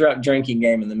Thunderstruck drinking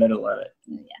game in the middle of it.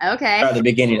 Okay. Or at the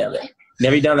beginning of it.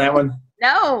 Have you done that one?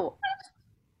 No.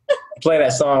 Play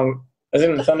that song.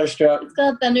 Isn't it Thunderstruck? It's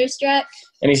called Thunderstruck.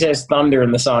 And he says thunder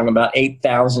in the song about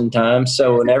 8,000 times.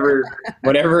 So whenever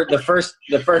the first,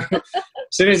 as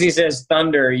soon as he says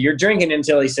thunder, you're drinking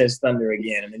until he says thunder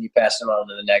again, and then you pass it on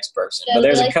to the next person. So but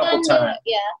there's like a couple times.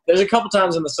 Yeah. There's a couple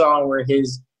times in the song where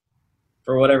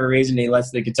for whatever reason, he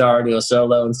lets the guitar do a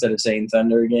solo instead of saying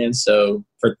thunder again. So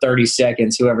for 30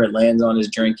 seconds, whoever it lands on is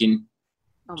drinking.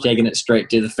 Taking it straight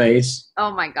to the face. Oh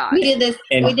my God! We did this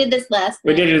last.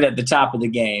 We did it at the top of the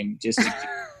game just to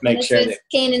make sure that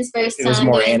Kanan's first time it was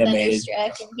more animated.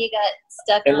 And he got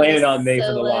stuck. It landed on me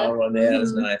for the long one. Yeah, it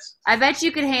was nice. I bet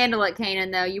you could handle it,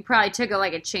 Kanan. Though you probably took it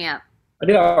like a champ. I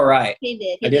did all right. He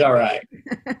did. I did all right.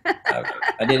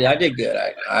 I did good.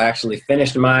 I actually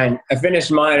finished mine. I finished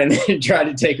mine and then tried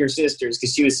to take her sister's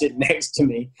because she was sitting next to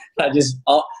me.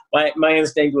 My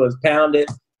instinct was pound it.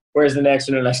 Where's the next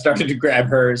one? And I started to grab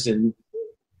hers, and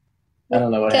I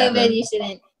don't know what happened.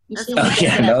 You That's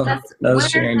no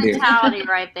sharing beer. mentality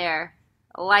right there.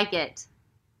 I like it.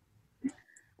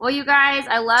 Well, you guys,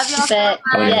 I love y'all so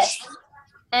much. Yes.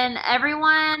 And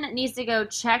everyone needs to go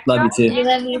check Love you too.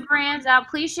 Instagrams out.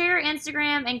 Please share your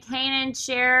Instagram, and Kanan,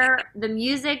 share the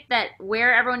music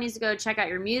where everyone needs to go check out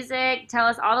your music. Tell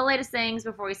us all the latest things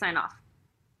before we sign off.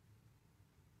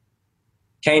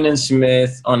 Kanan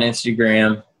Smith on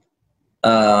Instagram.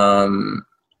 And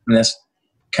that's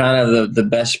kind of the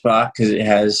best spot because it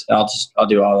has. I'll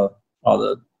do all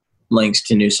the links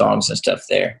to new songs and stuff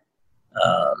there.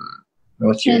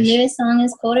 What's yours? The newest song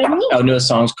is Colder Than You. Oh, newest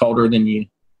song's Colder Than You.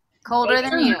 Colder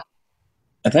Than You.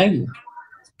 I think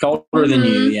Colder Than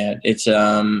You. Yeah, it's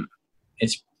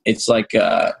like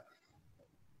it's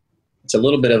a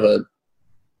little bit of a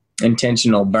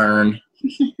intentional burn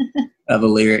of a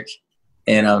lyric,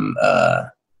 and I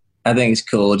think it's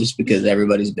cool just because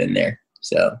everybody's been there.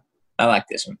 So I like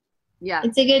this one. Yeah,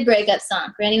 it's a good breakup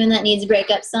song for anyone that needs a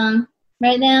breakup song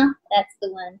right now. That's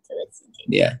the one to listen to.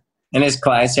 Yeah, and his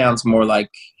class sounds more like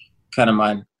kind of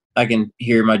mine. I can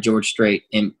hear my George Strait,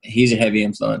 and he's a heavy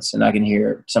influence, and I can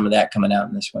hear some of that coming out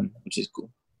in this one, which is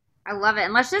cool. I love it.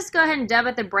 And let's just go ahead and dub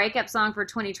it the breakup song for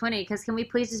 2020, because can we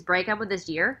please just break up with this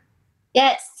year?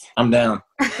 Yes. I'm down.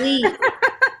 Please.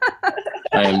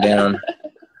 I am down.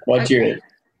 What's your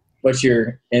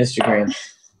Instagram?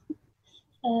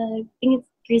 I think it's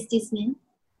Christy Smith.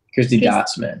 Christy Dot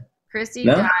Smith. Christy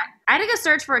No? Dot. I had to go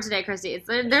search for it today, Christy.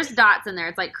 There's dots in there.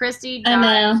 It's like Christy I Dot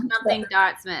know. something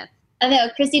Dot Smith. I know,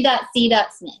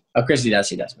 Christy.C.Smith. Oh, Christy Dot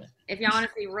Smith. If y'all want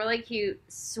to see really cute,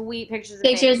 sweet pictures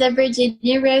Of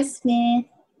Virginia Rose Smith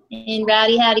and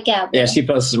Rowdy Howdy Cowboy. Yeah, she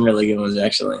posted some really good ones,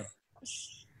 actually.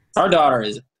 Our daughter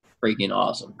is freaking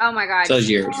awesome. Oh, my God. So is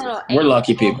yours. We're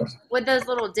lucky people. With those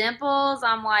little dimples,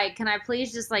 I'm like, can I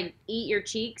please just, like, eat your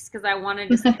cheeks? Because I want to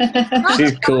just...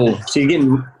 She's cool. She's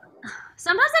getting...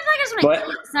 Sometimes I feel like I just want to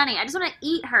eat Sunny. I just want to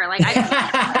eat her. Like, I just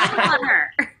want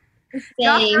her.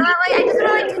 Y'all feel that? Like, I just want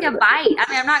to, like, take a bite. I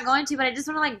mean, I'm not going to, but I just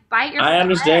want to, like, bite your I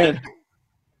understand. leg.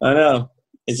 I know.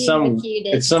 It's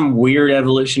some weird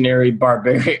evolutionary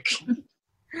barbaric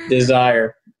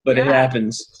desire, but it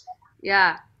happens.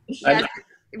 Yeah.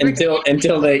 Until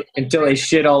they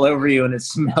shit all over you and it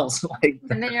smells like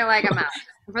that. And then you're like, I'm out.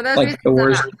 For those like reasons, the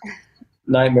worst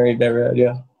nightmare you've ever had,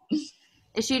 yeah.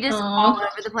 Is she just all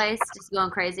over the place, just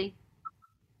going crazy?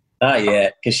 Not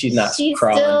yet, because she's not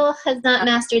crawling. She still has not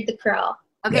mastered the crawl.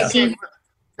 Okay, good.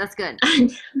 That's good.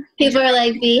 People are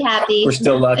like, be happy. We're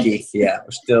still lucky. Yeah, we're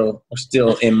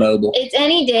still immobile. It's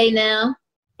any day now.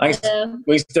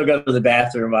 We still go to the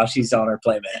bathroom while she's on her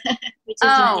playmat.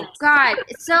 Oh, God.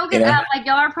 It's so good. Yeah. Like,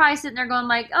 y'all are probably sitting there going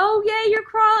like, oh, yay, you're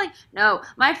crawling. No.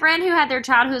 My friend who had their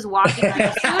child who's walking, like,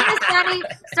 as soon as Sunny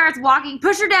starts walking,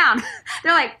 push her down.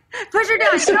 They're like, push her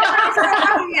down. She don't know how to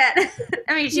walk yet.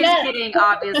 I mean, she was kidding,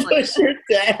 obviously. Push her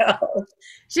down.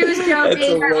 She was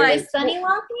joking. Like, Sunny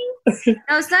walking?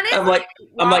 No, Sunny. I'm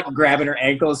like grabbing her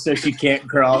ankles so she can't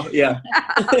crawl. Yeah.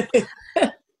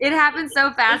 It happens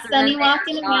so fast. Is Sunny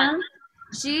walking around?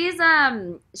 She's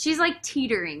like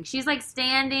teetering. She's like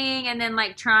standing and then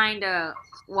like trying to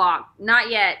walk.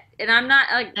 Not yet. And I'm not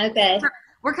like okay.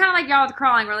 We're kind of like y'all with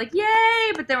crawling. We're like,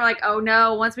 yay! But then we're like, oh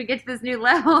no! Once we get to this new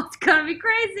level, it's gonna be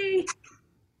crazy.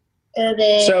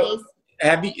 So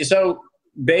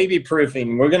baby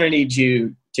proofing. We're gonna need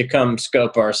you to come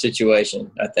scope our situation,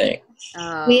 I think.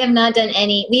 We have not done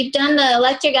any. We've done the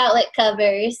electric outlet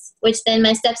covers, which then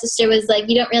my stepsister was like,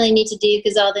 you don't really need to do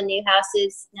because all the new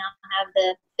houses now have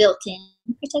the built-in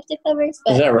protective covers.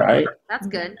 But is that right? That's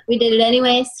good. We did it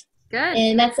anyways. Good.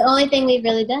 And that's the only thing we've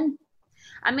really done.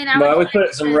 I mean, I would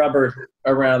put some rubber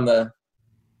around the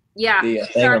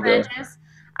sharp edges.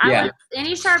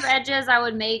 Any sharp edges I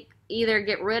would either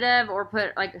get rid of or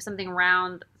put like something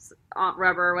round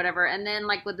rubber or whatever. And then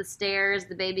like with the stairs,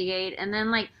 the baby gate, and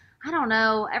then like, I don't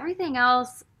know, everything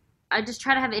else, I just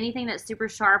try to have anything that's super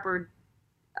sharp or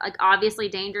like obviously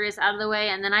dangerous out of the way,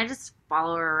 and then I just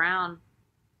follow her around.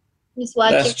 Just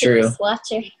watch That's true. Just watch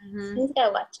her. Mm-hmm. Just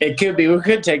gotta watch her. It could be. We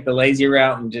could take the lazy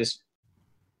route and just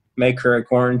make her a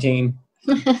quarantine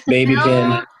baby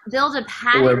pen. Build a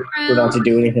patio room. We don't have to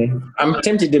do anything. I'm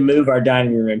tempted to move our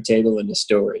dining room table into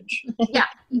storage. Yeah.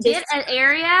 Get an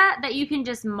area that you can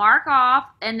just mark off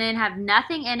and then have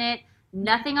nothing in it,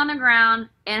 nothing on the ground,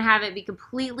 and have it be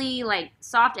completely like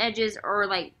soft edges or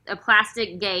like a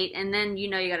plastic gate, and then you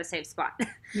got a safe spot.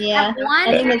 Yeah,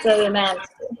 I think that's what it matters.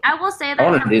 I will say that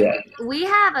I want to do that. We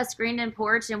have a screened-in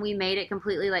porch, and we made it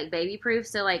completely like baby-proof,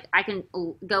 so like I can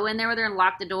go in there with her and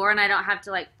lock the door, and I don't have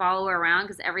to like follow her around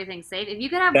because everything's safe. If you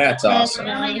could have that's awesome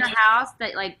in your house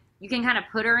that like you can kind of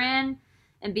put her in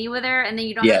and be with her, and then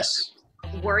you don't. Yes.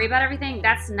 worry about everything,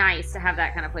 that's nice to have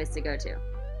that kind of place to go to.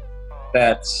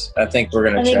 I think we're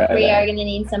going to try that. We are going to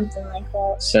need something like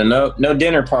that. So no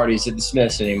dinner parties at the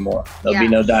Smiths anymore. There'll be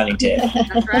no dining table.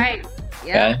 That's right.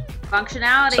 Yeah. Okay?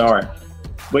 Functionality. Sorry.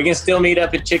 We can still meet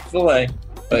up at Chick-fil-A,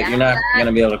 but you're not going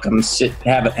to be able to come sit,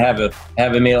 have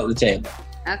a meal at the table.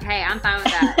 Okay, I'm fine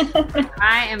with that.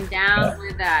 I am down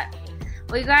with that.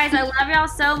 Well, you guys, I love y'all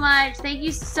so much. Thank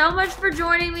you so much for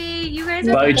joining me. You guys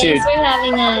are love you too. Thanks for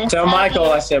having us. Tell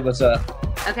Michael I said what's up.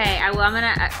 Okay, I will. I'm going to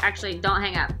actually, don't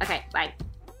hang up. Okay, bye.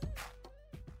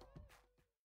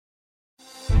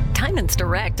 Diamonds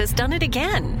Direct has done it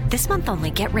again. This month only,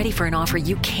 get ready for an offer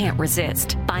you can't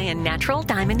resist. Buy a natural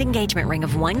diamond engagement ring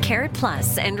of 1 carat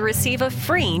plus and receive a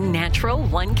free natural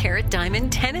 1 carat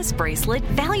diamond tennis bracelet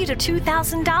valued at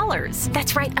 $2,000.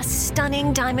 That's right, a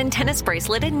stunning diamond tennis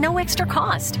bracelet at no extra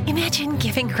cost. Imagine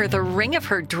giving her the ring of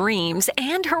her dreams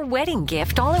and her wedding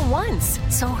gift all at once.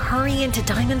 So hurry into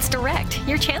Diamonds Direct.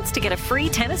 Your chance to get a free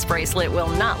tennis bracelet will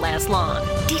not last long.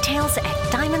 Details at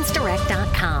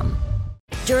diamondsdirect.com.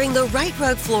 During the Right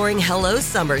Rug Flooring Hello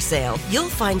Summer Sale, you'll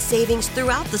find savings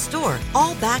throughout the store,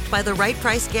 all backed by the Right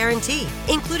Price Guarantee,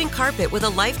 including carpet with a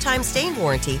lifetime stain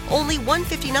warranty, only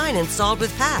 $159 installed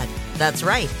with pad. That's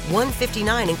right,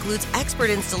 $159 includes expert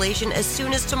installation as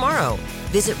soon as tomorrow.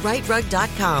 Visit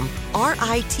rightrug.com,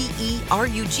 RITERUG.com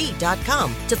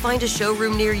to find a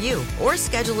showroom near you or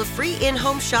schedule a free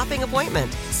in-home shopping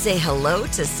appointment. Say hello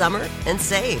to summer and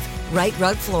save. Right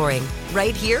Rug Flooring,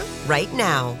 right here, right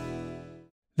now.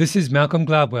 This is Malcolm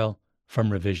Gladwell from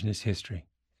Revisionist History.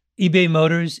 eBay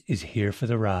Motors is here for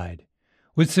the ride.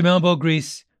 With some elbow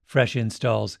grease, fresh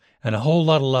installs, and a whole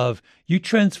lot of love, you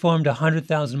transformed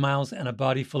 100,000 miles and a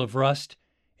body full of rust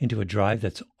into a drive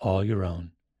that's all your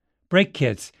own. Brake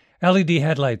kits, LED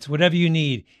headlights, whatever you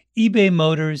need, eBay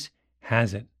Motors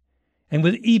has it. And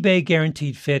with eBay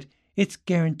Guaranteed Fit, it's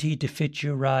guaranteed to fit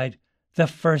your ride the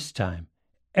first time,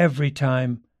 every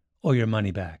time, or your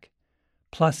money back.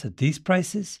 Plus, at these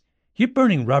prices, you're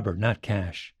burning rubber, not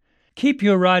cash. Keep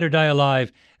your ride or die alive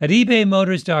at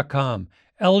ebaymotors.com.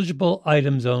 Eligible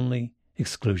items only.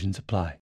 Exclusions apply.